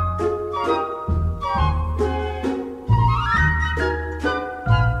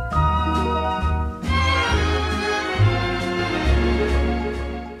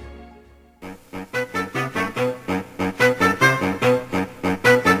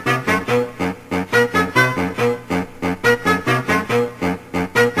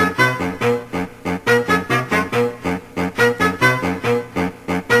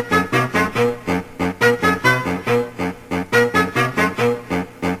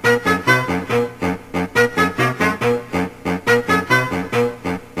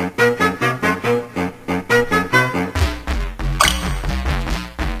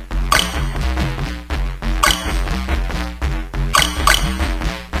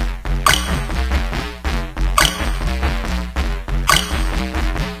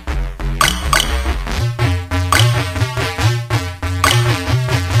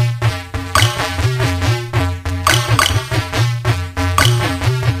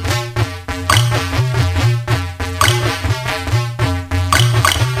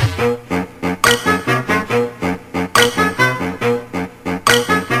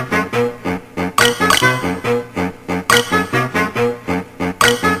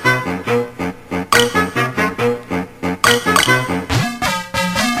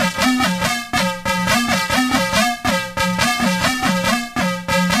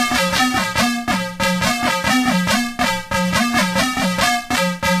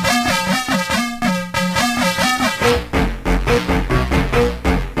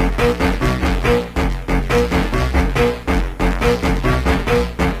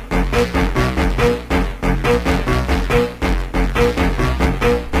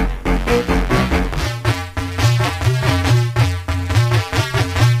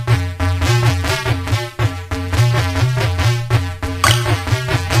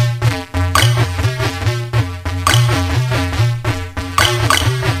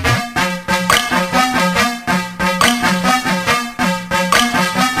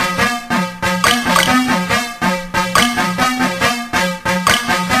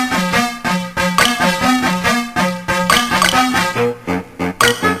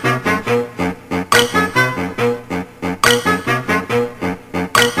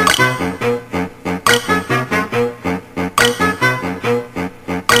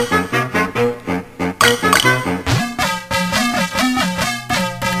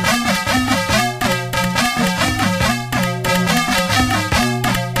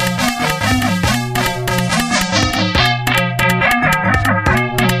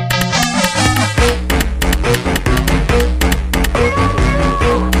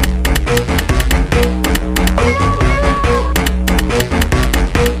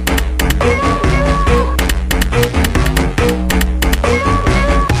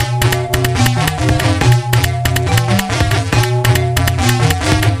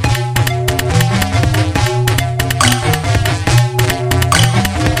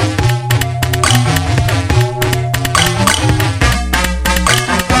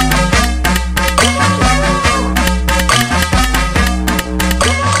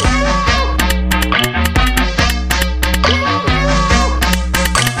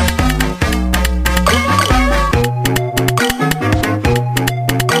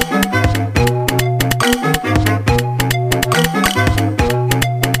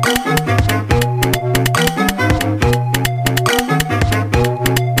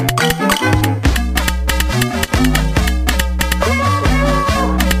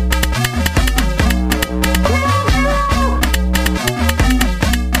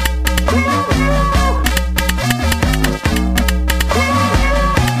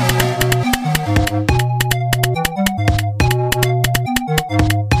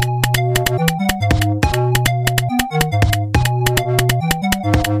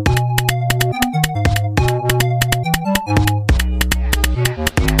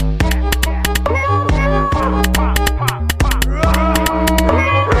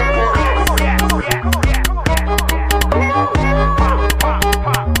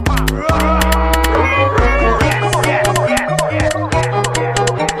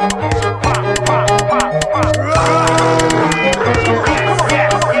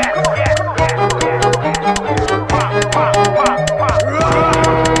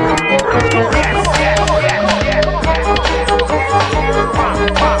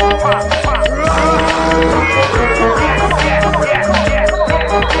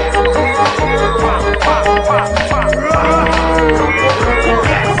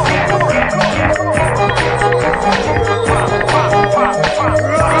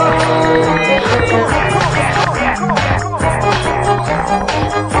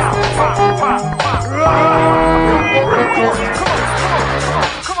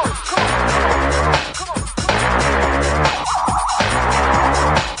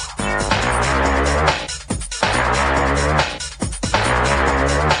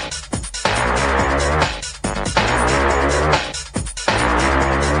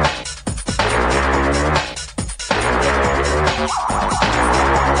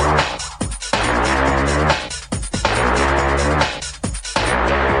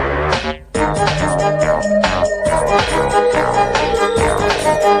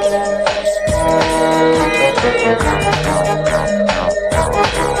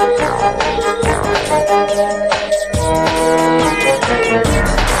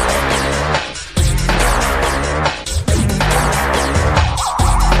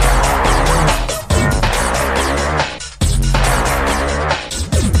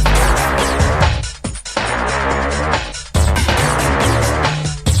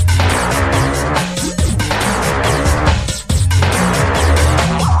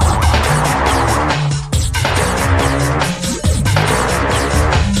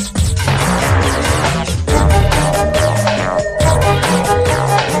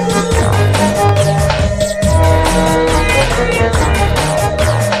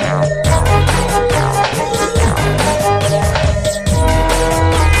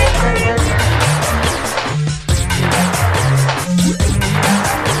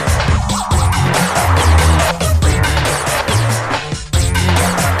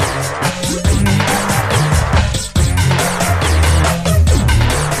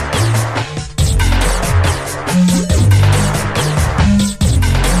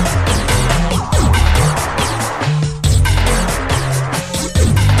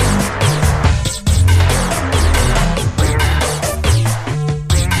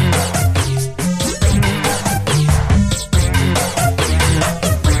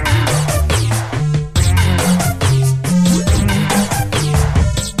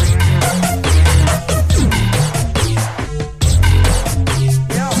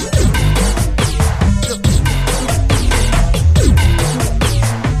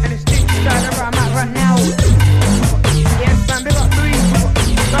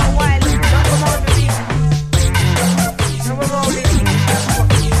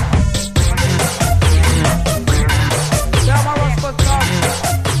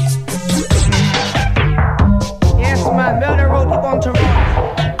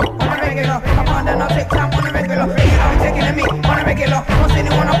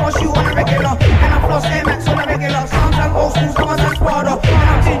 anyone I pass you on a regular. And I floss Air Max on a regular. Sometimes old school, sometimes Sparta. And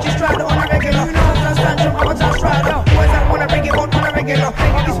I'm Tingy Strider on a regular. Sometimes Tantrum, sometimes Strider. Boys that wanna bring it on a regular.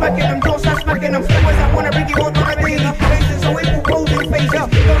 I'll be smacking them, don't start smacking them. Boys that wanna bring it on a regular. Faces, so we put gold in faces.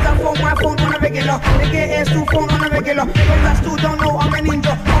 Those that phone my phone on a regular. They get air still phone on a regular. Those that still don't know I'm a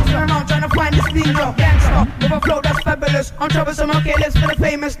ninja. I'm going around trying to find this ninja. Gangster, with a flow that's fabulous. I'm troublesome, okay, let's for the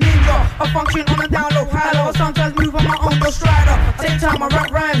famous ninja. I function on a download, hello. I sometimes move on my own, go strider. Take time, I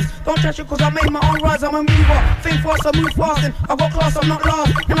rap rhymes. Don't touch it cause I made my own rise, I'm a mover. Think fast, I move fast, and I got class, I'm not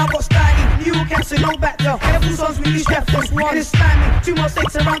last. And I got style, new cancer, no back there. Careful songs we use captains, and it's slimy. 2 more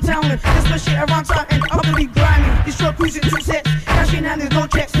stakes around town, and this my shit around town, and I'm gonna be grimy. This truck cruising 2 sets, cash in hand, there's no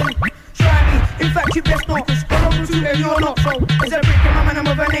checks, and try me. In fact, you best not, cause I'm too and you're not. So, is there a brick in my man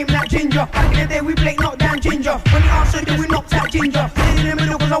with a name like Ginger? Back in the day, we played knockdown Ginger. When he answered, then we knocked out Ginger. Stayed in the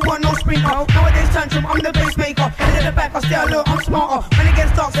middle cause I want no sprinter. Nowadays, Tantrum, I'm the bass maker. And in the back, I stay alert, I'm smarter. When it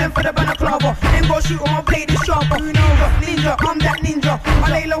gets dark, send for the balaclava. Ain't got shoot on my blade, is sharper. Ninja, I'm that ninja.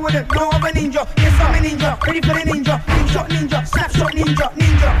 I lay low with it, no other ninja. Yes, I'm a ninja, ready for the ninja. Big shot ninja, snap shot ninja,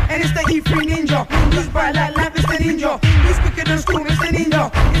 ninja. And it's the E3 ninja. Who's bright like lamp, it's the ninja. Who's quicker than school, it's the ninja.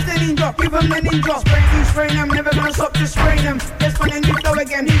 It's the ninja, give them the ninja. Spray them, never gonna stop, just spray them. Yes, man, and you flow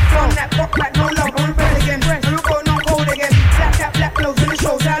again. From that pop back, no love, I'm red again. And we got no cold again. Black cap, black clothes, when the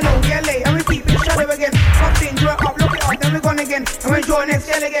show's hello, we are late, and we keep it shadow again. Something, draw it up, look it up, then we're gone again. And we draw next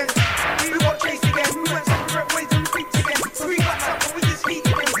yell again. We got chased again, we went separate ways and we creeped again. So we got something, we just heat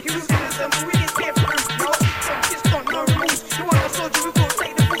again. You was innocent, but we didn't care for him. No, just don't know rules. You want a soldier, we gon'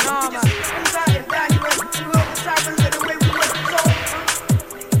 take the food. We just see the fools out and down you went. We got the sirens and the way we went. So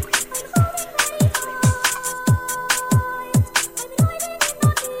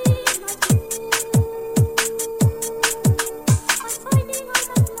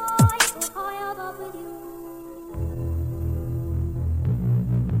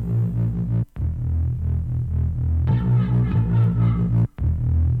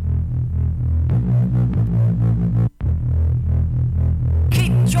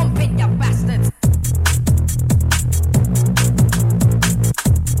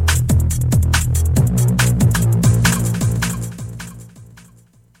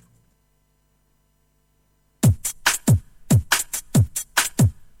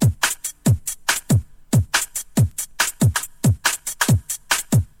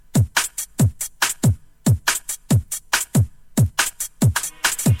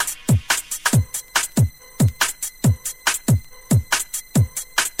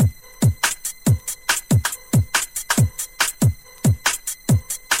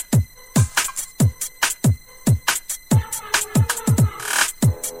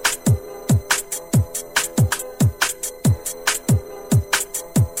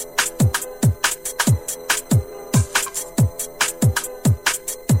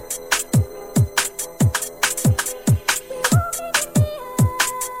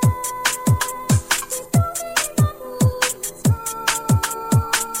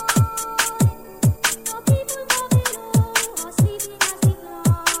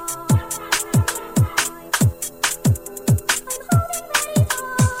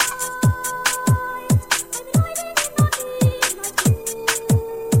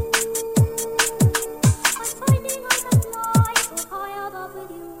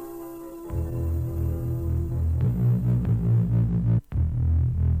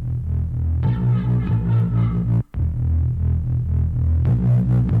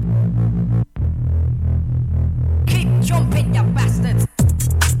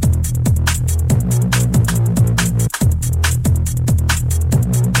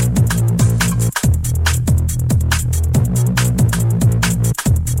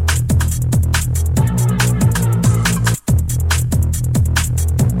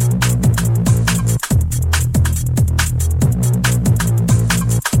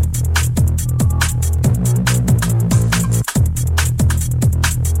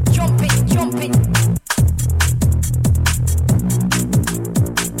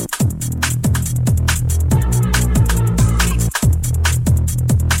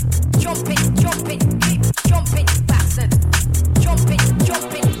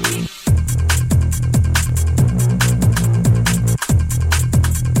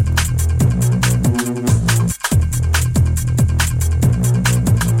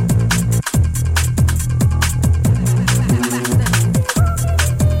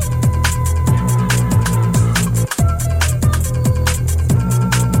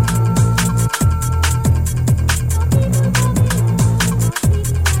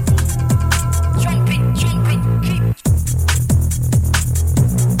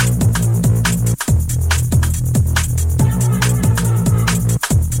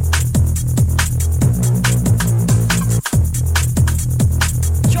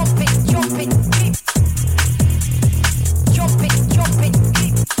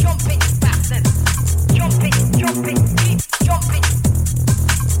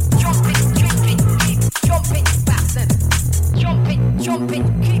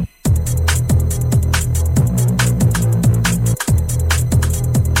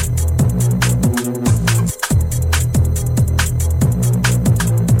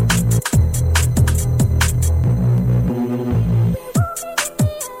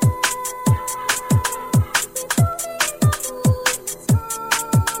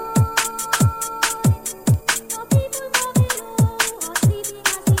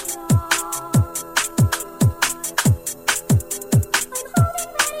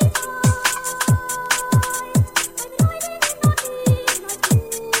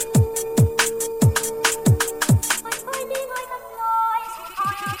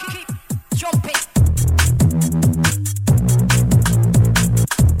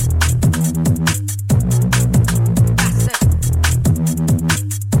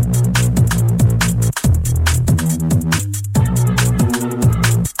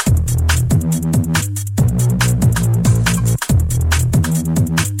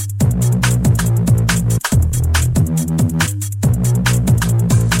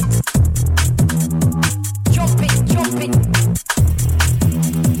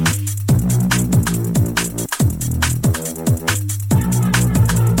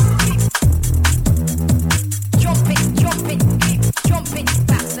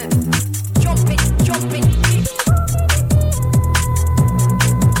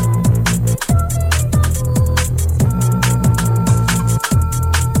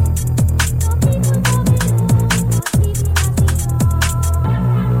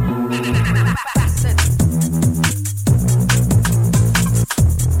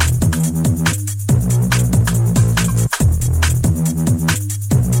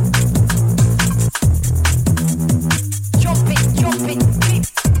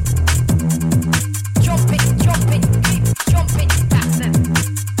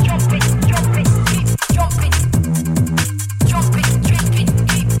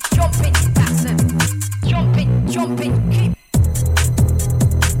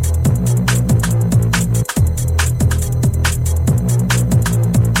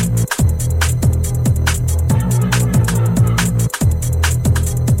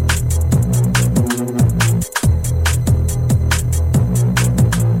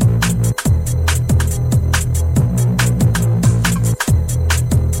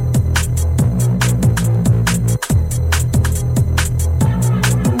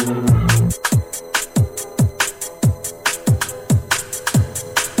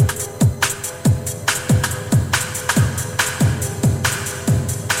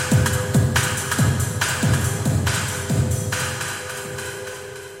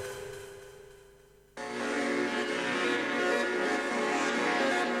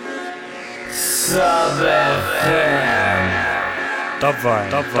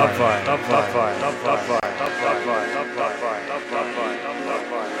Dubvine, Dubvine, Dubvine, Dubvine, Dubvine, Dubvine, Dubvine,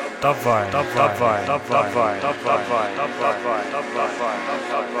 Dubvine, Dubvine, Dubvine, Dubvine,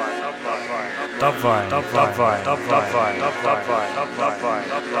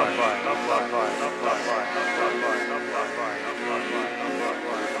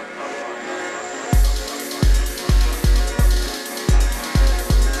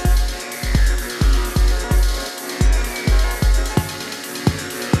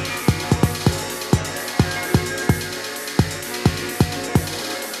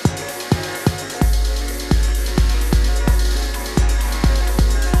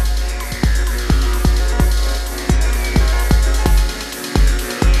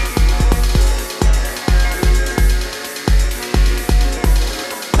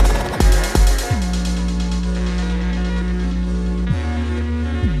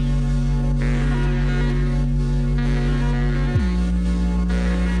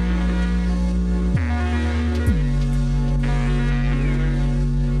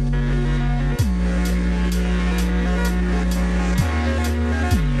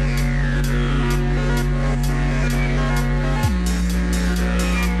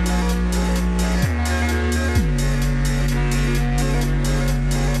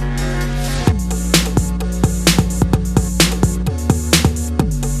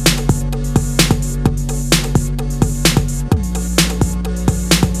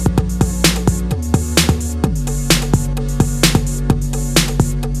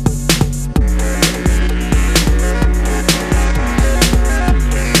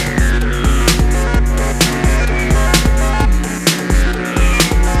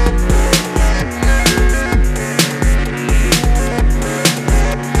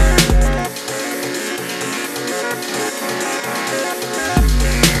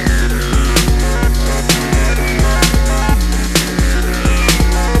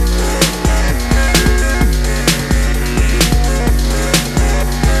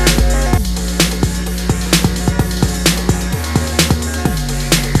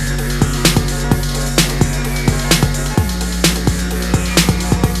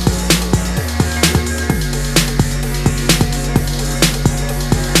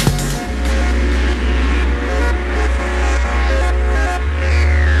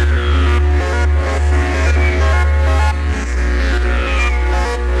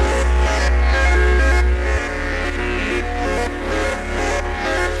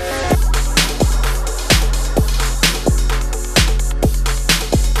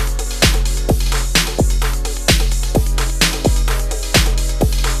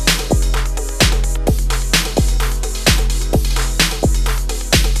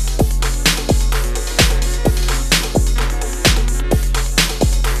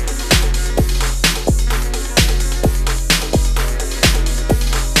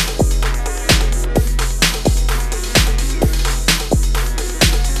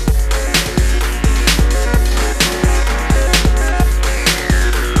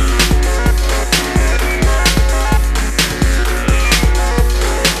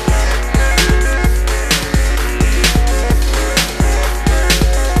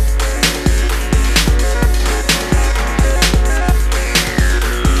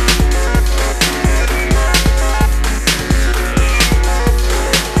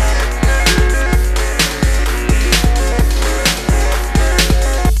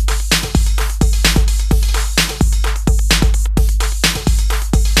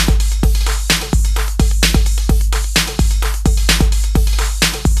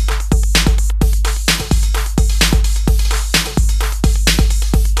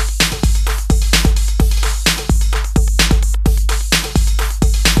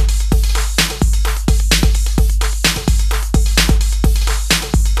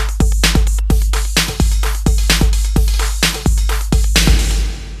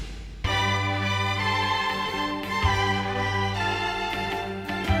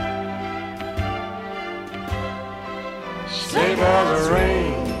 Say by the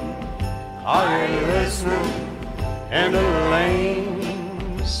rain, are you listening? And the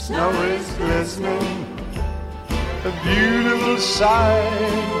lane, snow is glistening. A beautiful sight,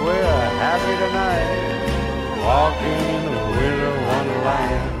 we're happy tonight, walking in the winter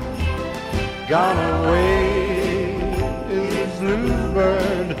wonderland. Gone away is the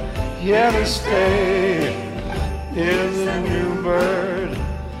bluebird, here to stay is the new bird.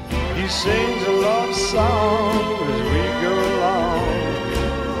 He sings a love song as we go along,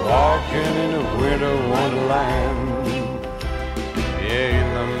 walking in a winter wonderland. Yeah, in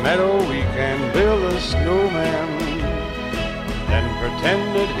the meadow we can build a snowman, then pretend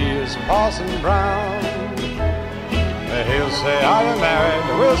that he is Parson Brown. He'll say, are you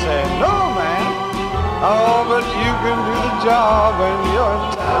married? We'll say, no, man. Oh, but you can do the job when you're in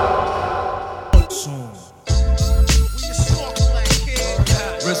town.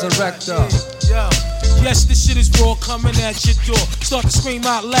 Resurrector. Yeah. Yes, this shit is raw, coming at your door. Start to scream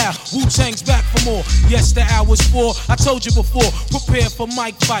out loud. Wu-Tang's back for more. Yes, the hour's 4. I told you before. Prepare for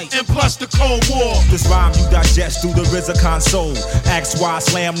mic fight. And plus the Cold War. This rhyme you digest through the RZA console. Axe Y,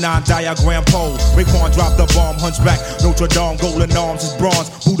 slam 9 diagram pole. Raekwon dropped the bomb, hunchback. Notre Dame, golden arms is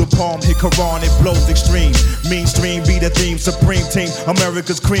bronze. Buddha palm, hit Quran, it blows extreme. Mainstream be the theme, supreme team.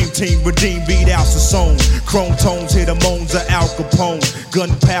 America's cream team, redeem beat out Sassone. Chrome tones, hit the moans of Al Capone.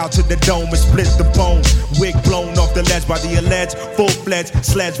 Gunpowder to the dome and split the bone. Wig blown off the ledge by the alleged full-fledged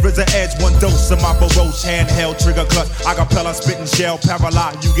sledge. RZA edge, one dose of my baroche. Handheld trigger clutch. Acapella spitting shell,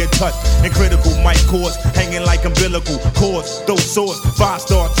 paralyzed, you get touched. And critical mic cords hanging like umbilical cords. Those swords,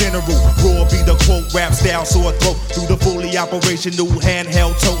 5-star general. Raw be the quote, rap style, sore throat. Through the fully operational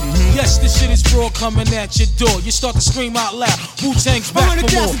handheld toting. Yes, this shit is raw, coming at your door. You start to scream out loud. Wu-Tang's back for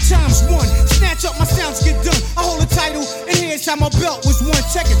more. 100,000 times one. Snatch up my sounds, get done. I hold a title, and here's how my belt was one.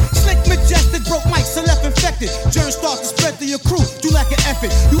 Check it. Slick, majestic, broke mics, so left infected. Germs start to spread through your crew. Do like an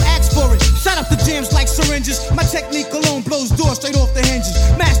effort. You ask for it. Shut up the jams like syringes. My technique alone blows doors straight off the hinges.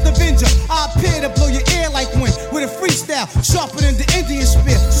 Master Avenger, I appear to blow your ear like wind. With a freestyle, sharper than the Indian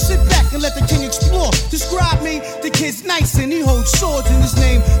spear. So sit back and let the king explore. Describe me, the kid's nice and he holds swords in his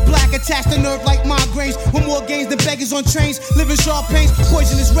name. Black attached to nerve like migraines. With more games than beggars on trains. Living sharp pains,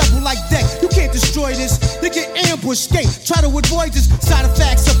 poisonous rebel like deck. You can't destroy this. You get ambushed, skate. Try to avoid this. Side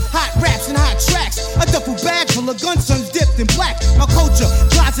effects of hot raps and hot tracks. A duffel bag full of gun sons dipped in black. My culture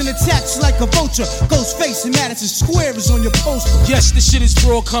glides and attacks like a vulture. Ghost face and Madison Square is on your poster. Yes, the shit is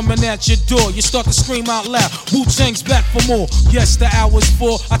raw, coming at your door. You start to scream out loud. Wu-Tang's back for more. Yes, the hour's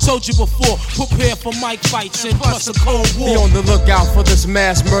 4. I told you before. Prepare for mic fights and plus a Cold War. Be on the lookout for this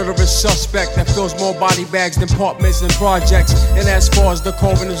mass murderous suspect that fills more body bags than apartments and projects. And as far as the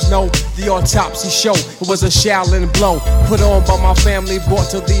coroners know, the autopsy show it was a Shaolin blow put on by my family, brought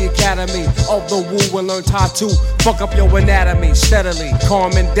to the academy of the Wu and learned how to fuck up your anatomy steadily,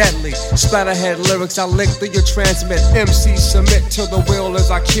 calm and deadly. Splatterhead lyrics I lick through your transmit. MC submit to the will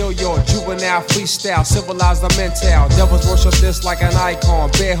as I kill your juvenile freestyle. Civilize the mental. Devils worship this like an icon.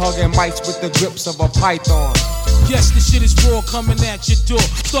 Bear hugging mics with the grips of a python. Yes, this shit is raw, coming at your door.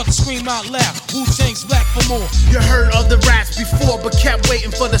 Start to scream out loud. Wu-Tang's back for more. You heard other raps before, but kept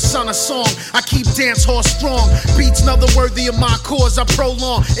waiting for the son of song. I keep dance hall strong. Beats another worthy of my cause. I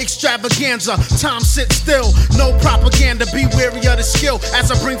prolong extravaganza. Time sit still. No propaganda. Be wary of the skill. As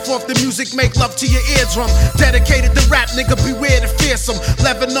I bring forth the music, make love to your eardrum. Dedicated to rap, nigga. Beware the fearsome.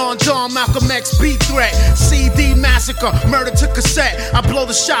 Lebanon, John, Malcolm X, beat threat. CD massacre. Murder to cassette. I blow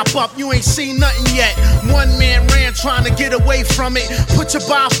the shop up. You ain't seen nothing yet. One man ran trying to get away from it. Put your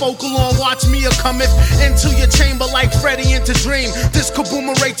bifocal on, watch me a cometh into your chamber like Freddy into Dream. This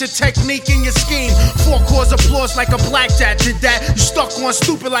kaboomerate your technique and your scheme. 4 chords applause like a blackjack did that. You stuck on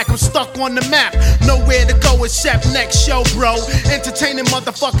stupid like I'm stuck on the map. Nowhere to go except next show, bro. Entertaining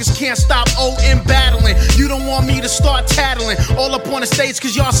motherfuckers can't stop in battling. You don't want me to start tattling. All up on the stage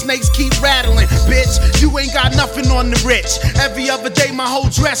cause y'all snakes keep rattling. Bitch, you ain't got nothing on the rich. Every other day my whole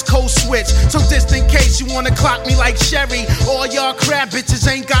dress code switch. So just in case you wanna clock me like Sherry. All y'all crab bitches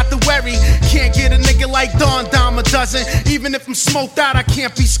ain't got the worry. Can't get a nigga like Don Dime a dozen. Even if I'm smoked out, I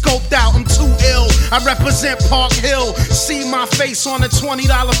can't be scoped out. I'm too ill. I represent Park Hill. See my face on a $20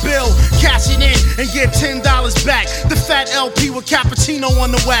 bill. Cash it in and get $10 back. The fat LP with cappuccino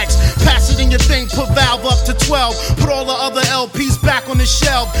on the wax. Pass it in your thing, put valve up to 12. Put all the other LPs back on the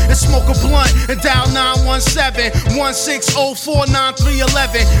shelf and smoke a blunt and dial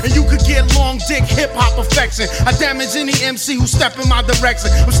 917-1604-9311. And you could get long dick hip hop affection. I damage any MC who step in my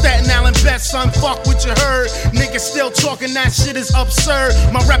direction. I'm Staten Island best, son, fuck what you heard. Niggas still talking, that shit is absurd.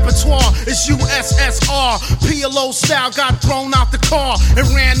 My repertoire is USSR. PLO style got thrown out the car and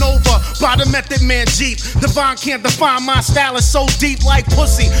ran over by the Method Man Jeep. Divine can't define my style, is so deep like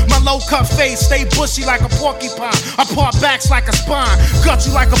pussy. My low cut face stay bushy like a porcupine. I part backs like a spine. Gut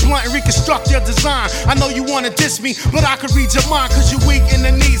you like a blunt and reconstruct your design. I know you wanna diss me, but I could read your mind cause you weak in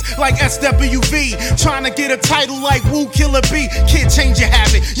the knees like SWV. Trying to get a title like Woo Killer B. Kid, change your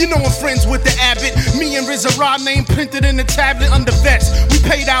habit. You know I'm friends with the Abbott. Me and RZA Raw name printed in the tablet under vets. We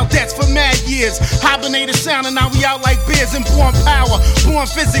paid our debts for mad years. Hibernated sound and now we out like bears and born power. Born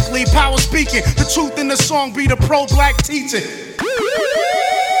physically, power speaking. The truth in the song be the pro-black teaching.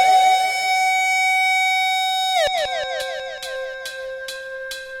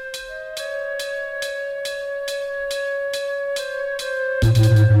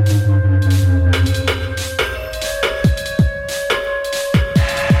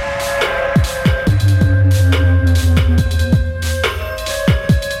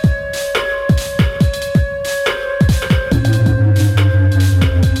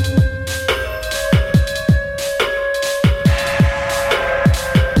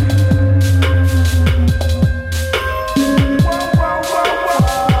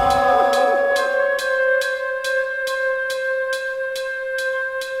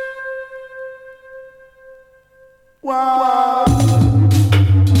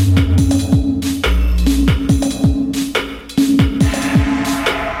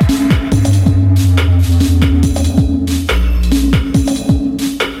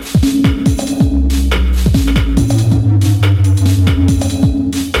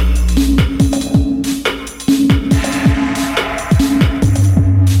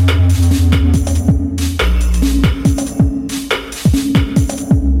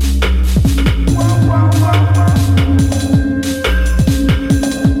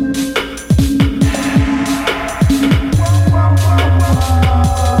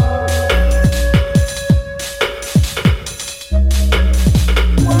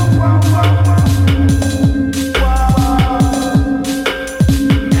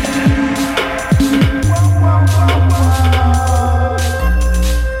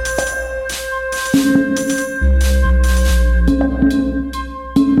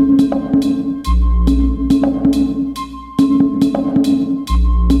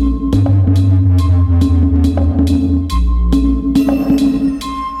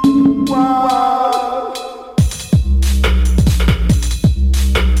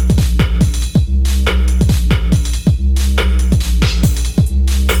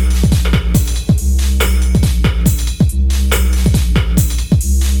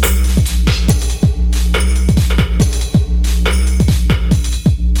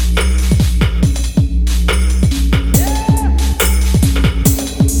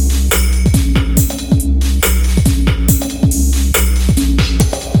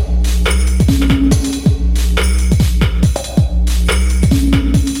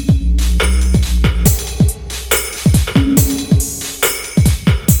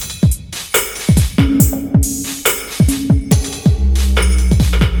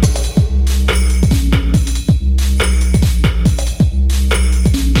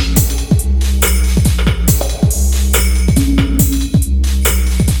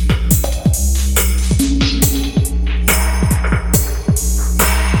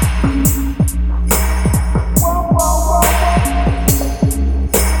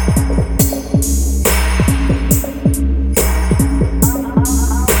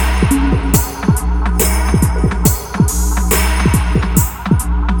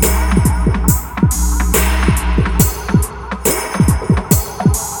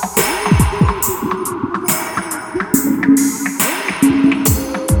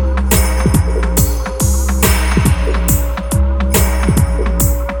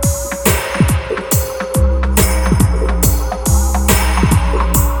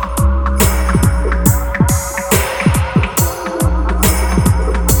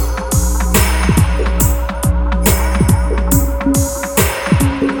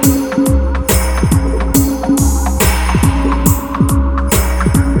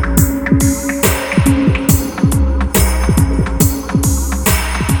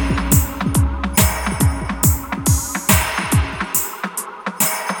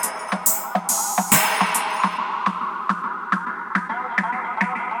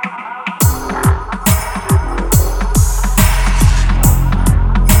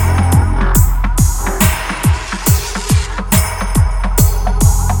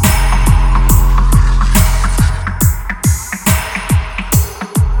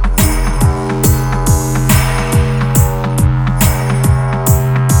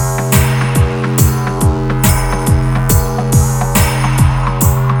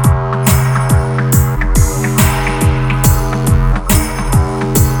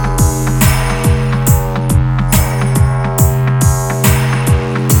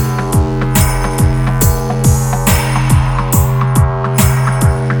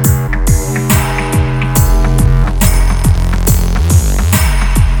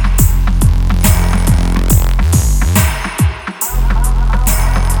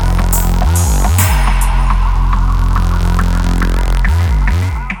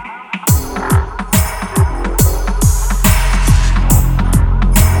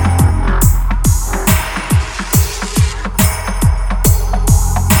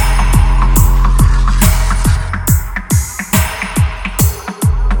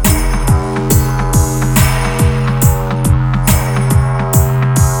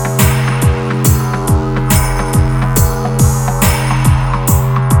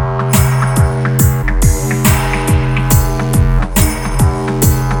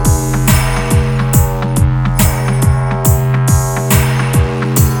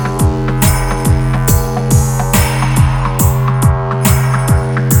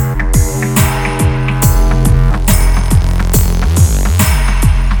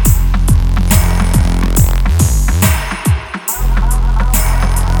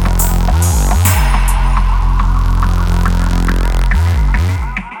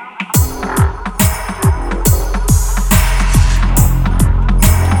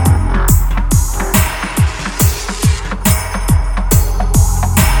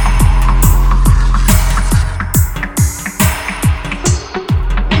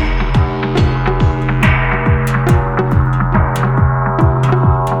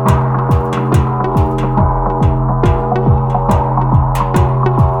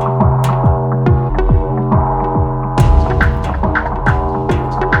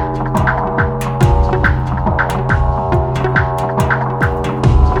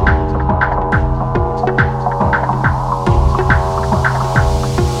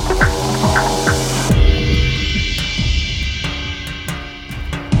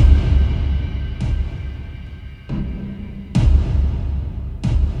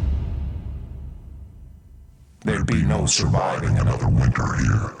 There'd be no surviving another winter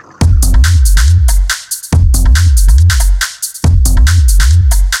here.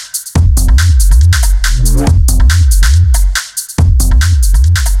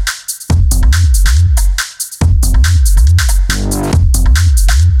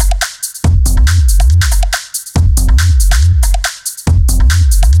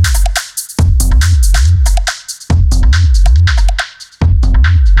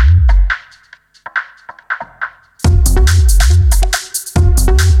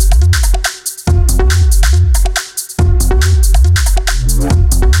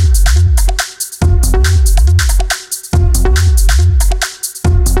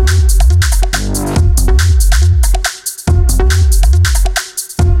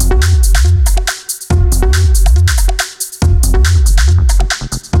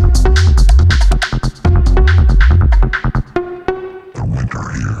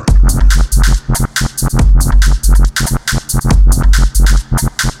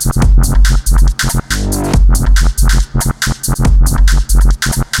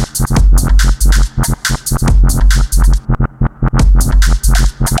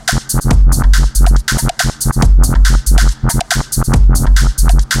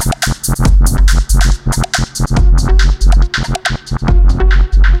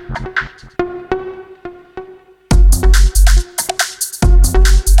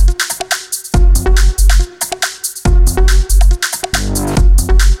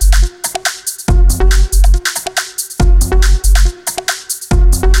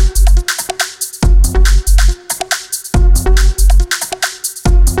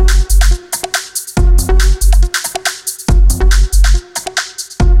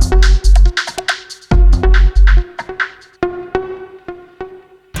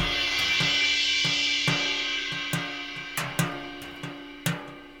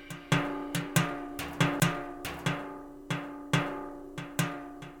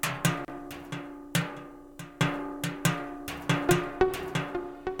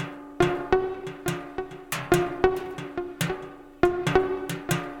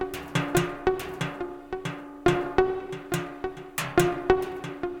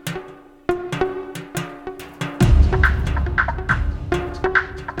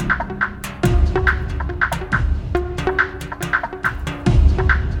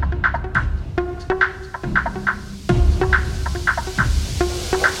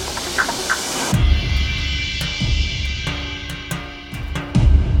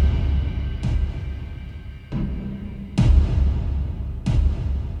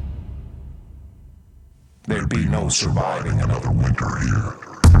 There'd be no surviving another winter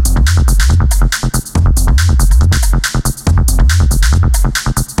here.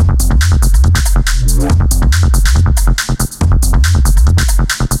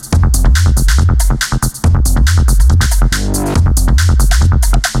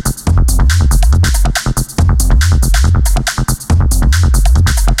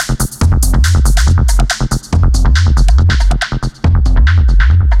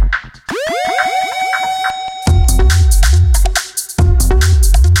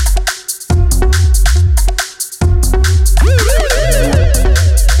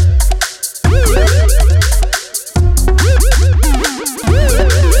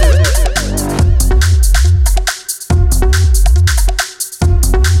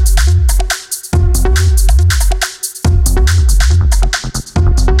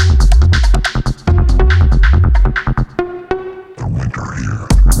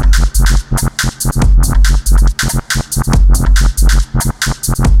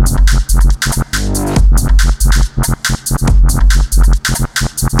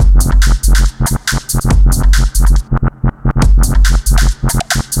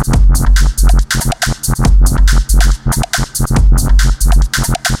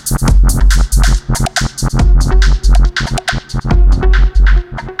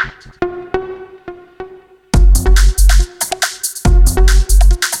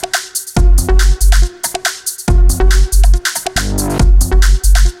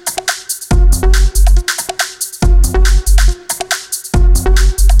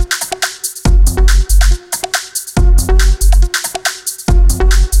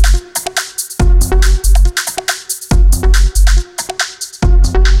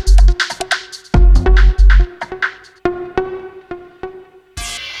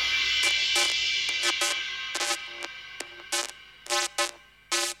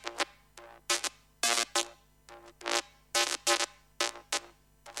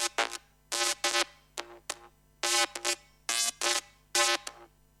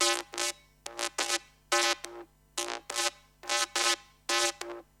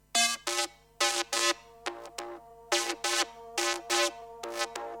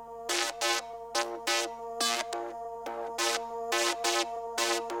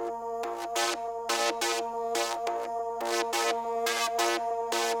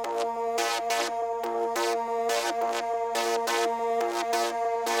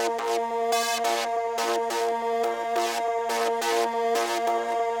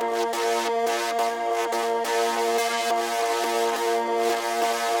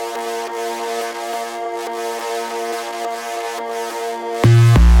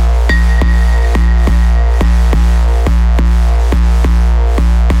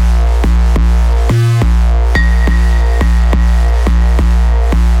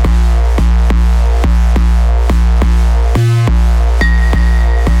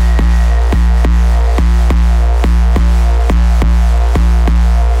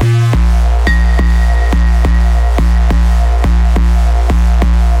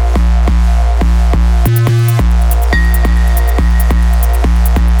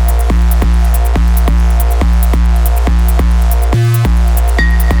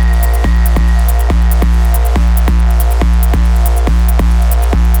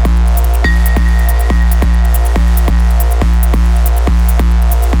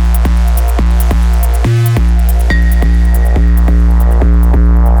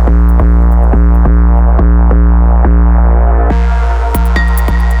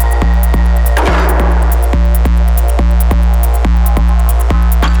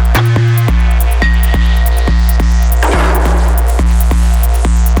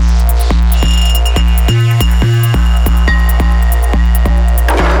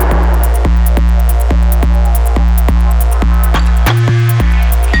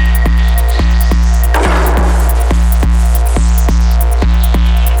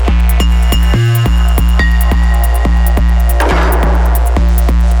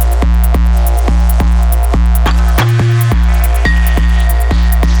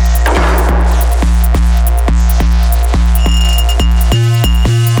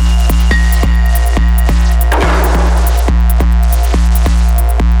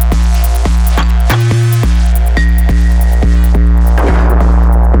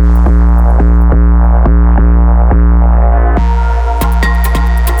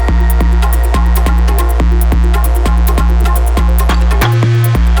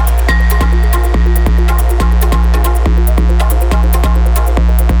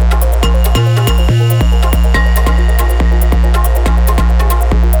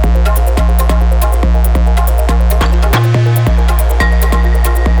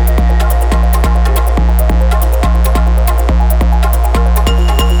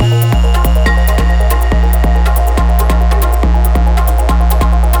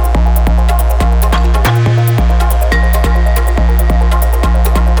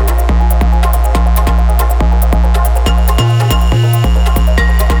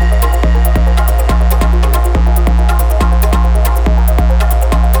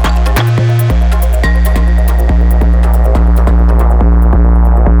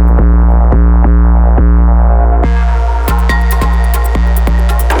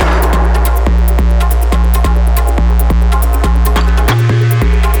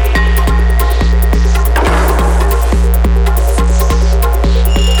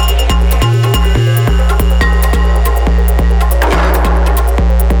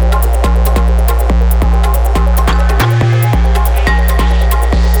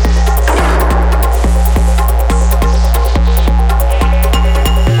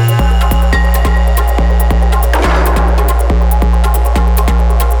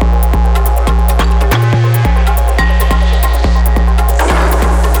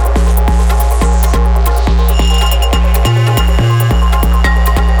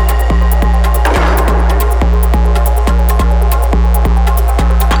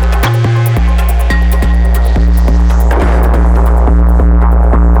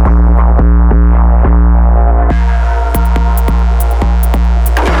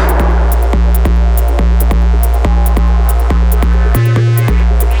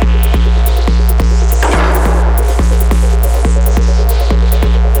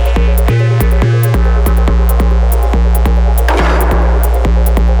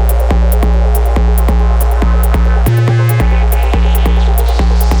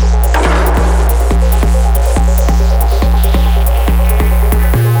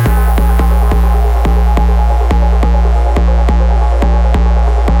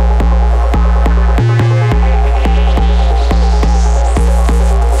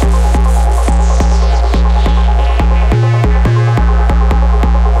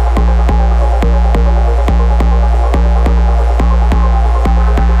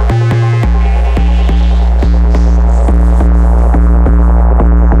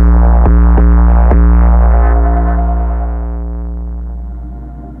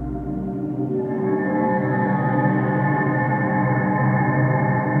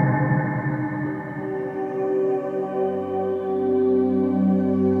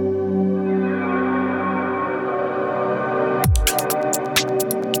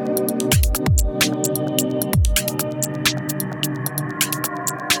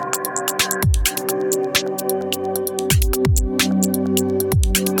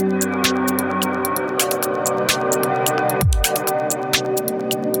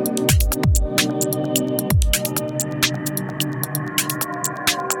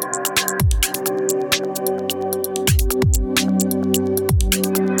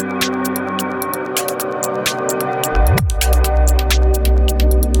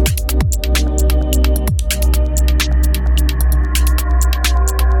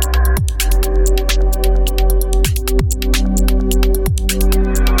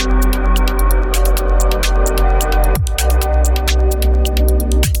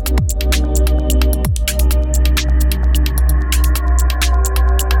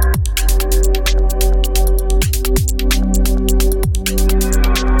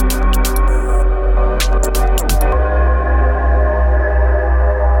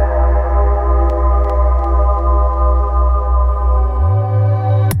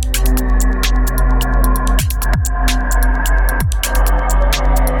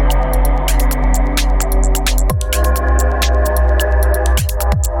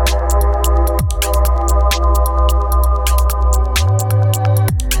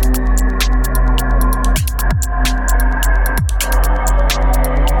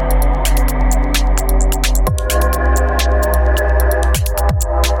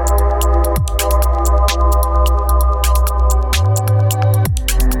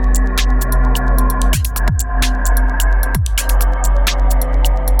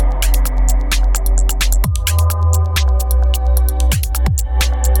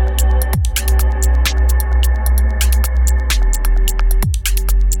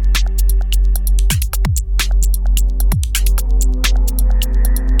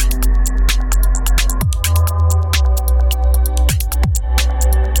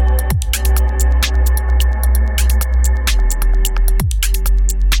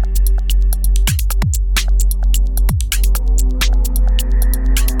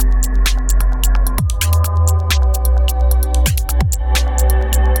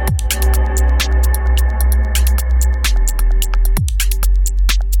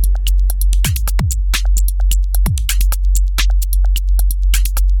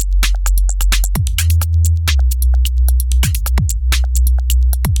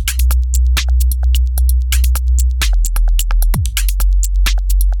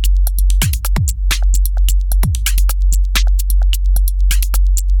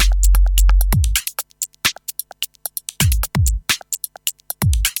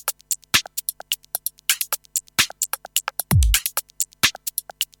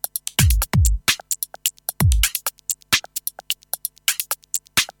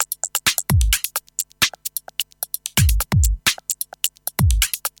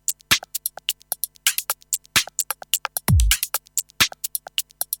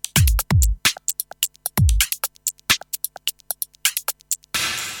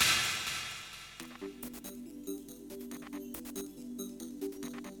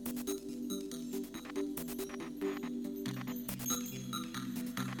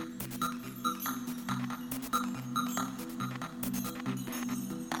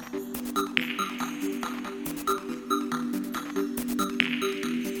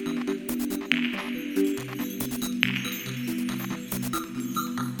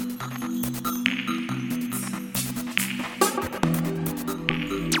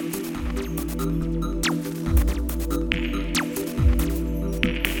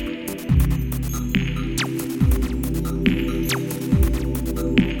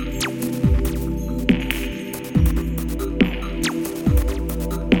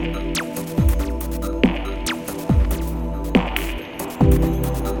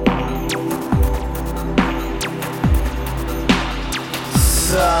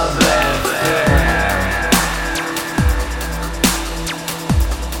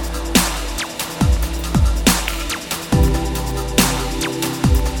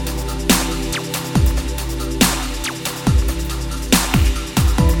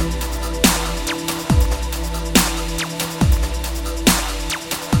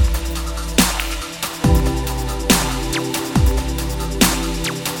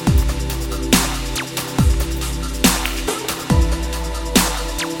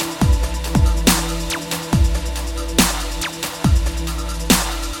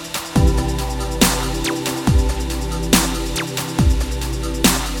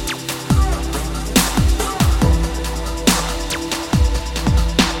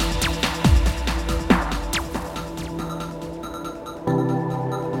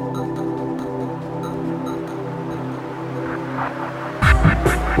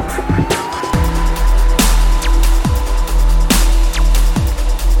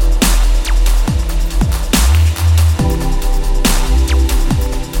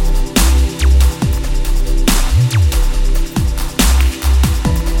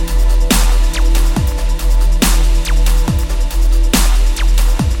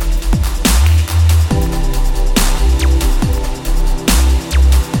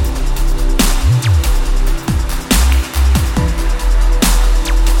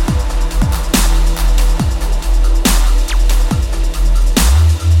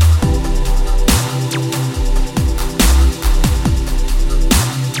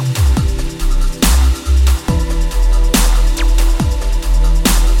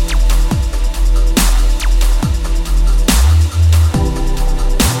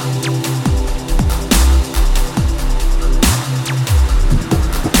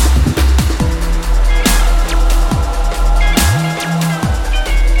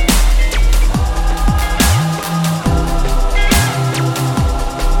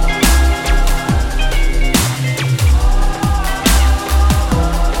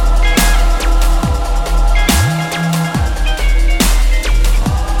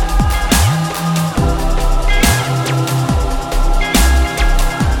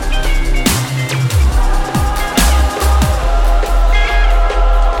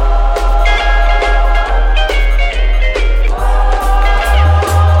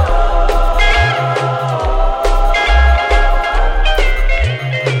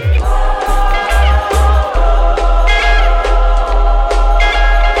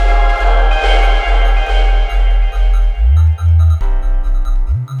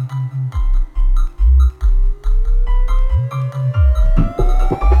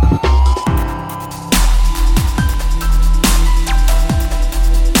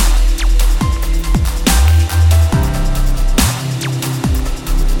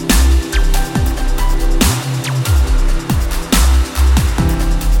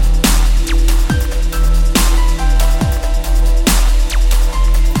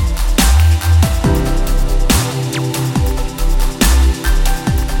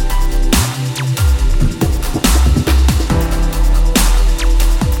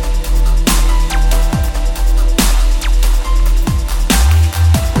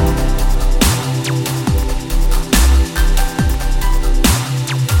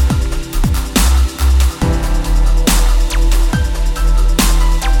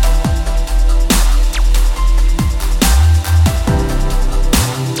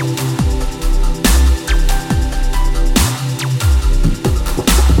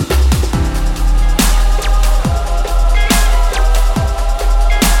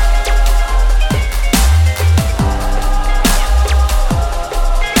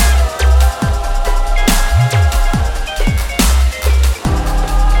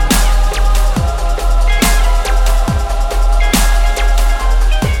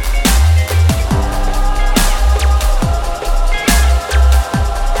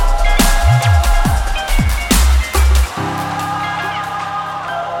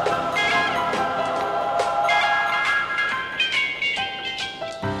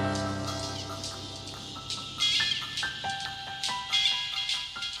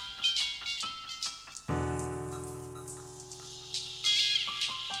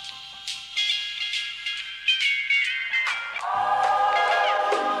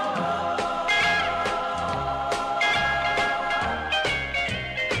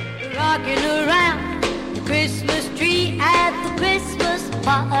 rocking around the Christmas tree at the Christmas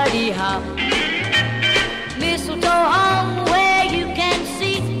party hop. Mistletoe hung where you can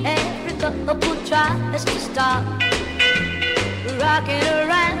see every couple tries to stop. Rocking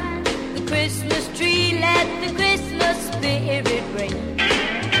around the Christmas tree, let the Christmas spirit ring.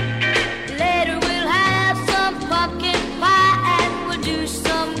 Later we'll have some pumpkin pie and we'll do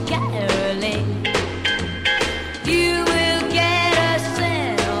some caroling. You will get a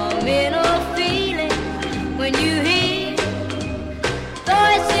sentimental feeling when you hear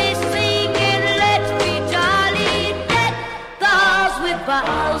voices singing, let's be jolly, deck the halls with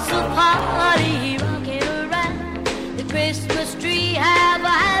boughs of holly. Rocking around the Christmas tree, have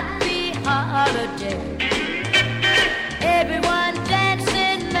a happy holiday. Everyone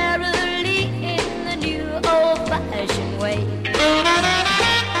dancing merrily in the new old-fashioned way.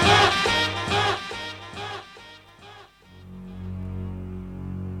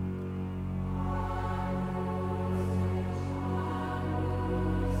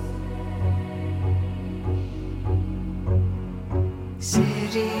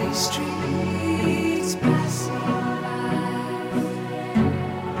 City streets passing by,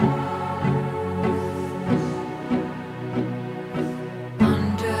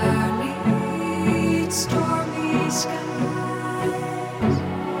 under stormy skies.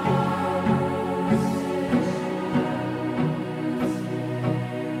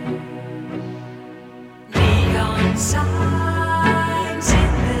 Neon signs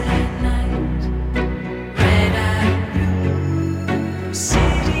in the night, red and blue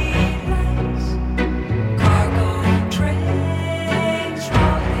city lights, cargo trains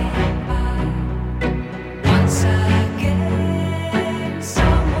rolling by. Once again,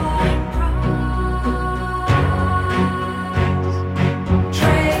 someone cries.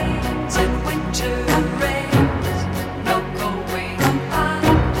 Trains and winter rains, no going back,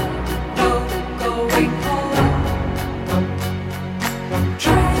 no going home.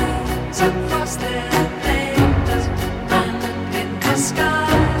 Trains across the plains and in the sky,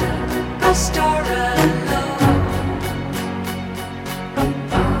 a star alone.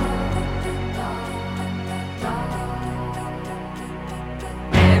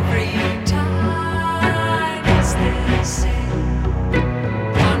 Every time it's the same.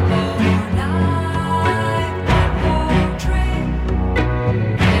 One more night, one more train.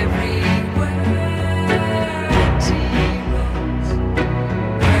 Everywhere empty roads.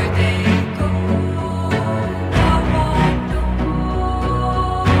 Where they go, no one knows.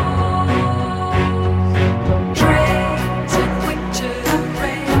 Trains and winter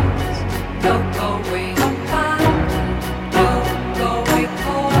rains, no going back, no going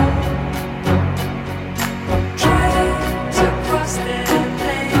home. Trains across the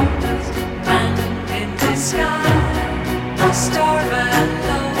plains and in the sky, a star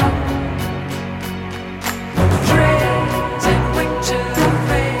alone. Trains and winter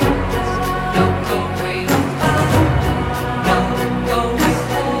rains, no going back, no going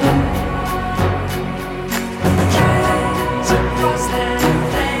home. Trains across the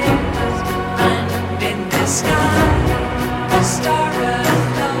plains and in the sky, a star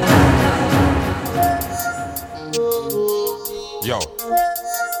alone. Yo.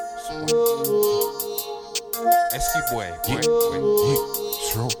 Esky boy. Okay.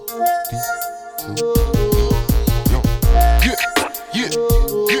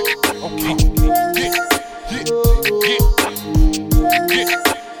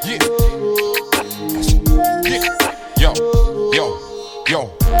 Yo.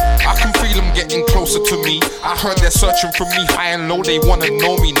 I can feel them getting closer to me. I heard they're searching for me high and low, they wanna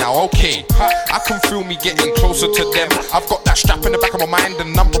know me now, okay. I can feel me getting closer to them. I've got that strap in the back of my mind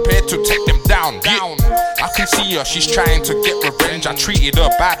and I'm prepared to take them down. I can see her, she's trying to get revenge. I treated her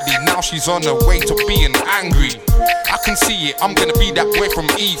badly, now she's on her way to being angry. I can see it, I'm gonna be that boy from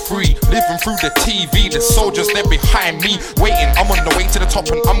E3, living through the TV, the soldiers, they're behind me, waiting. I'm on the way to the top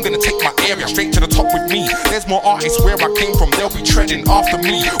and I'm gonna take my area straight to the top with me. There's more artists where I came from, they'll be treading after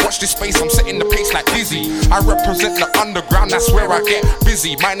me. Watch this space, I'm setting the pace like Dizzy. I represent the underground, that's where I get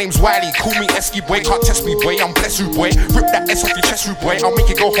busy. My name's Wiley, call me Esky boy, can't test me boy, I'm blessed rude boy. Rip that S off your chest rude boy, I'll make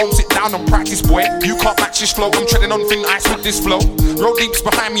it go home, sit down and practice boy. You can't match this flow, I'm treading on thin ice with this flow. Road deeps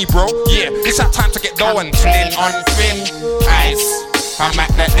behind me bro, yeah, it's that time to get low and treading on thin ice. I'm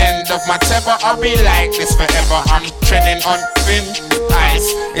at the end of my tether, I'll be like this forever. I'm treading on thin ice.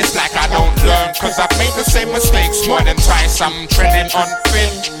 It's like I don't learn, cause I've made the same mistakes more than twice. I'm treading on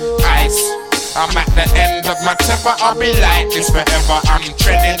thin ice. I'm at the end of my tether, I'll be like this forever. I'm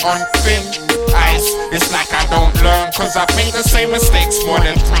treading on thin ice. It's like I don't learn, cause I've made the same mistakes more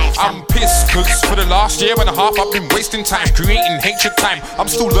than twice. I'm pissed, cause for the last year and a half I've been wasting time, creating hatred time. I'm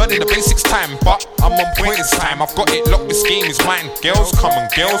still learning the basics time, but I'm on point this time. I've got it locked, this game is mine. Girls come and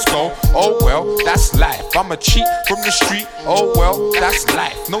girls go, oh well, that's life. I'm a cheat from the street, oh well, that's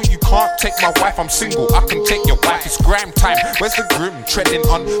life. No, you can't take my wife, I'm single, I can take your wife. It's grime time, where's the grim? Treading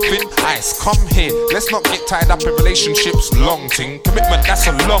on thin ice. Come here, let's not get tied up in relationships. Long thing, commitment, that's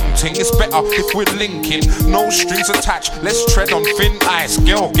a long thing. It's better if we're linking, no strings attached. Let's tread on thin ice.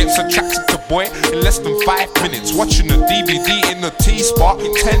 Girl gets attracted to boy in less than 5 minutes. Watching a DVD in the T-Spot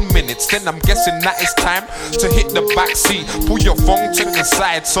in 10 minutes. Then I'm guessing that it's time to hit the back seat. Pull your phone to the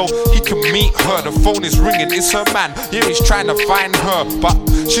side so he can meet her. The phone is ringing, it's her man. Yeah, he's trying to find her, but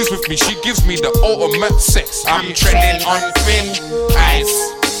she's with me, she gives me the ultimate sex. I'm treading on thin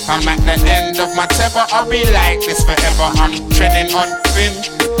ice. I'm at the end of my tether, I'll be like this forever. I'm treading on thin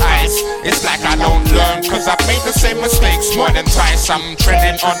ice. It's like I don't learn, cause I've made the same mistakes more than twice. I'm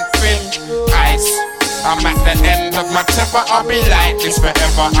treading on thin ice. I'm at the end of my tether, I'll be like this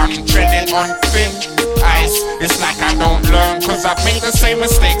forever. I'm treading on thin ice. It's like I don't learn, cause I've made the same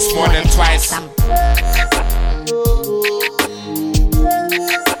mistakes more than twice.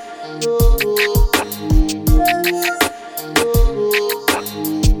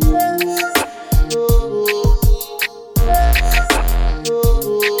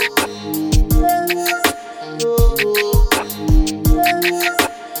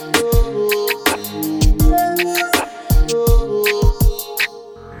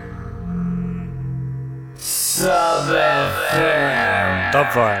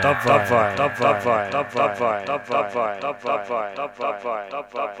 Dubvine. Dubvine.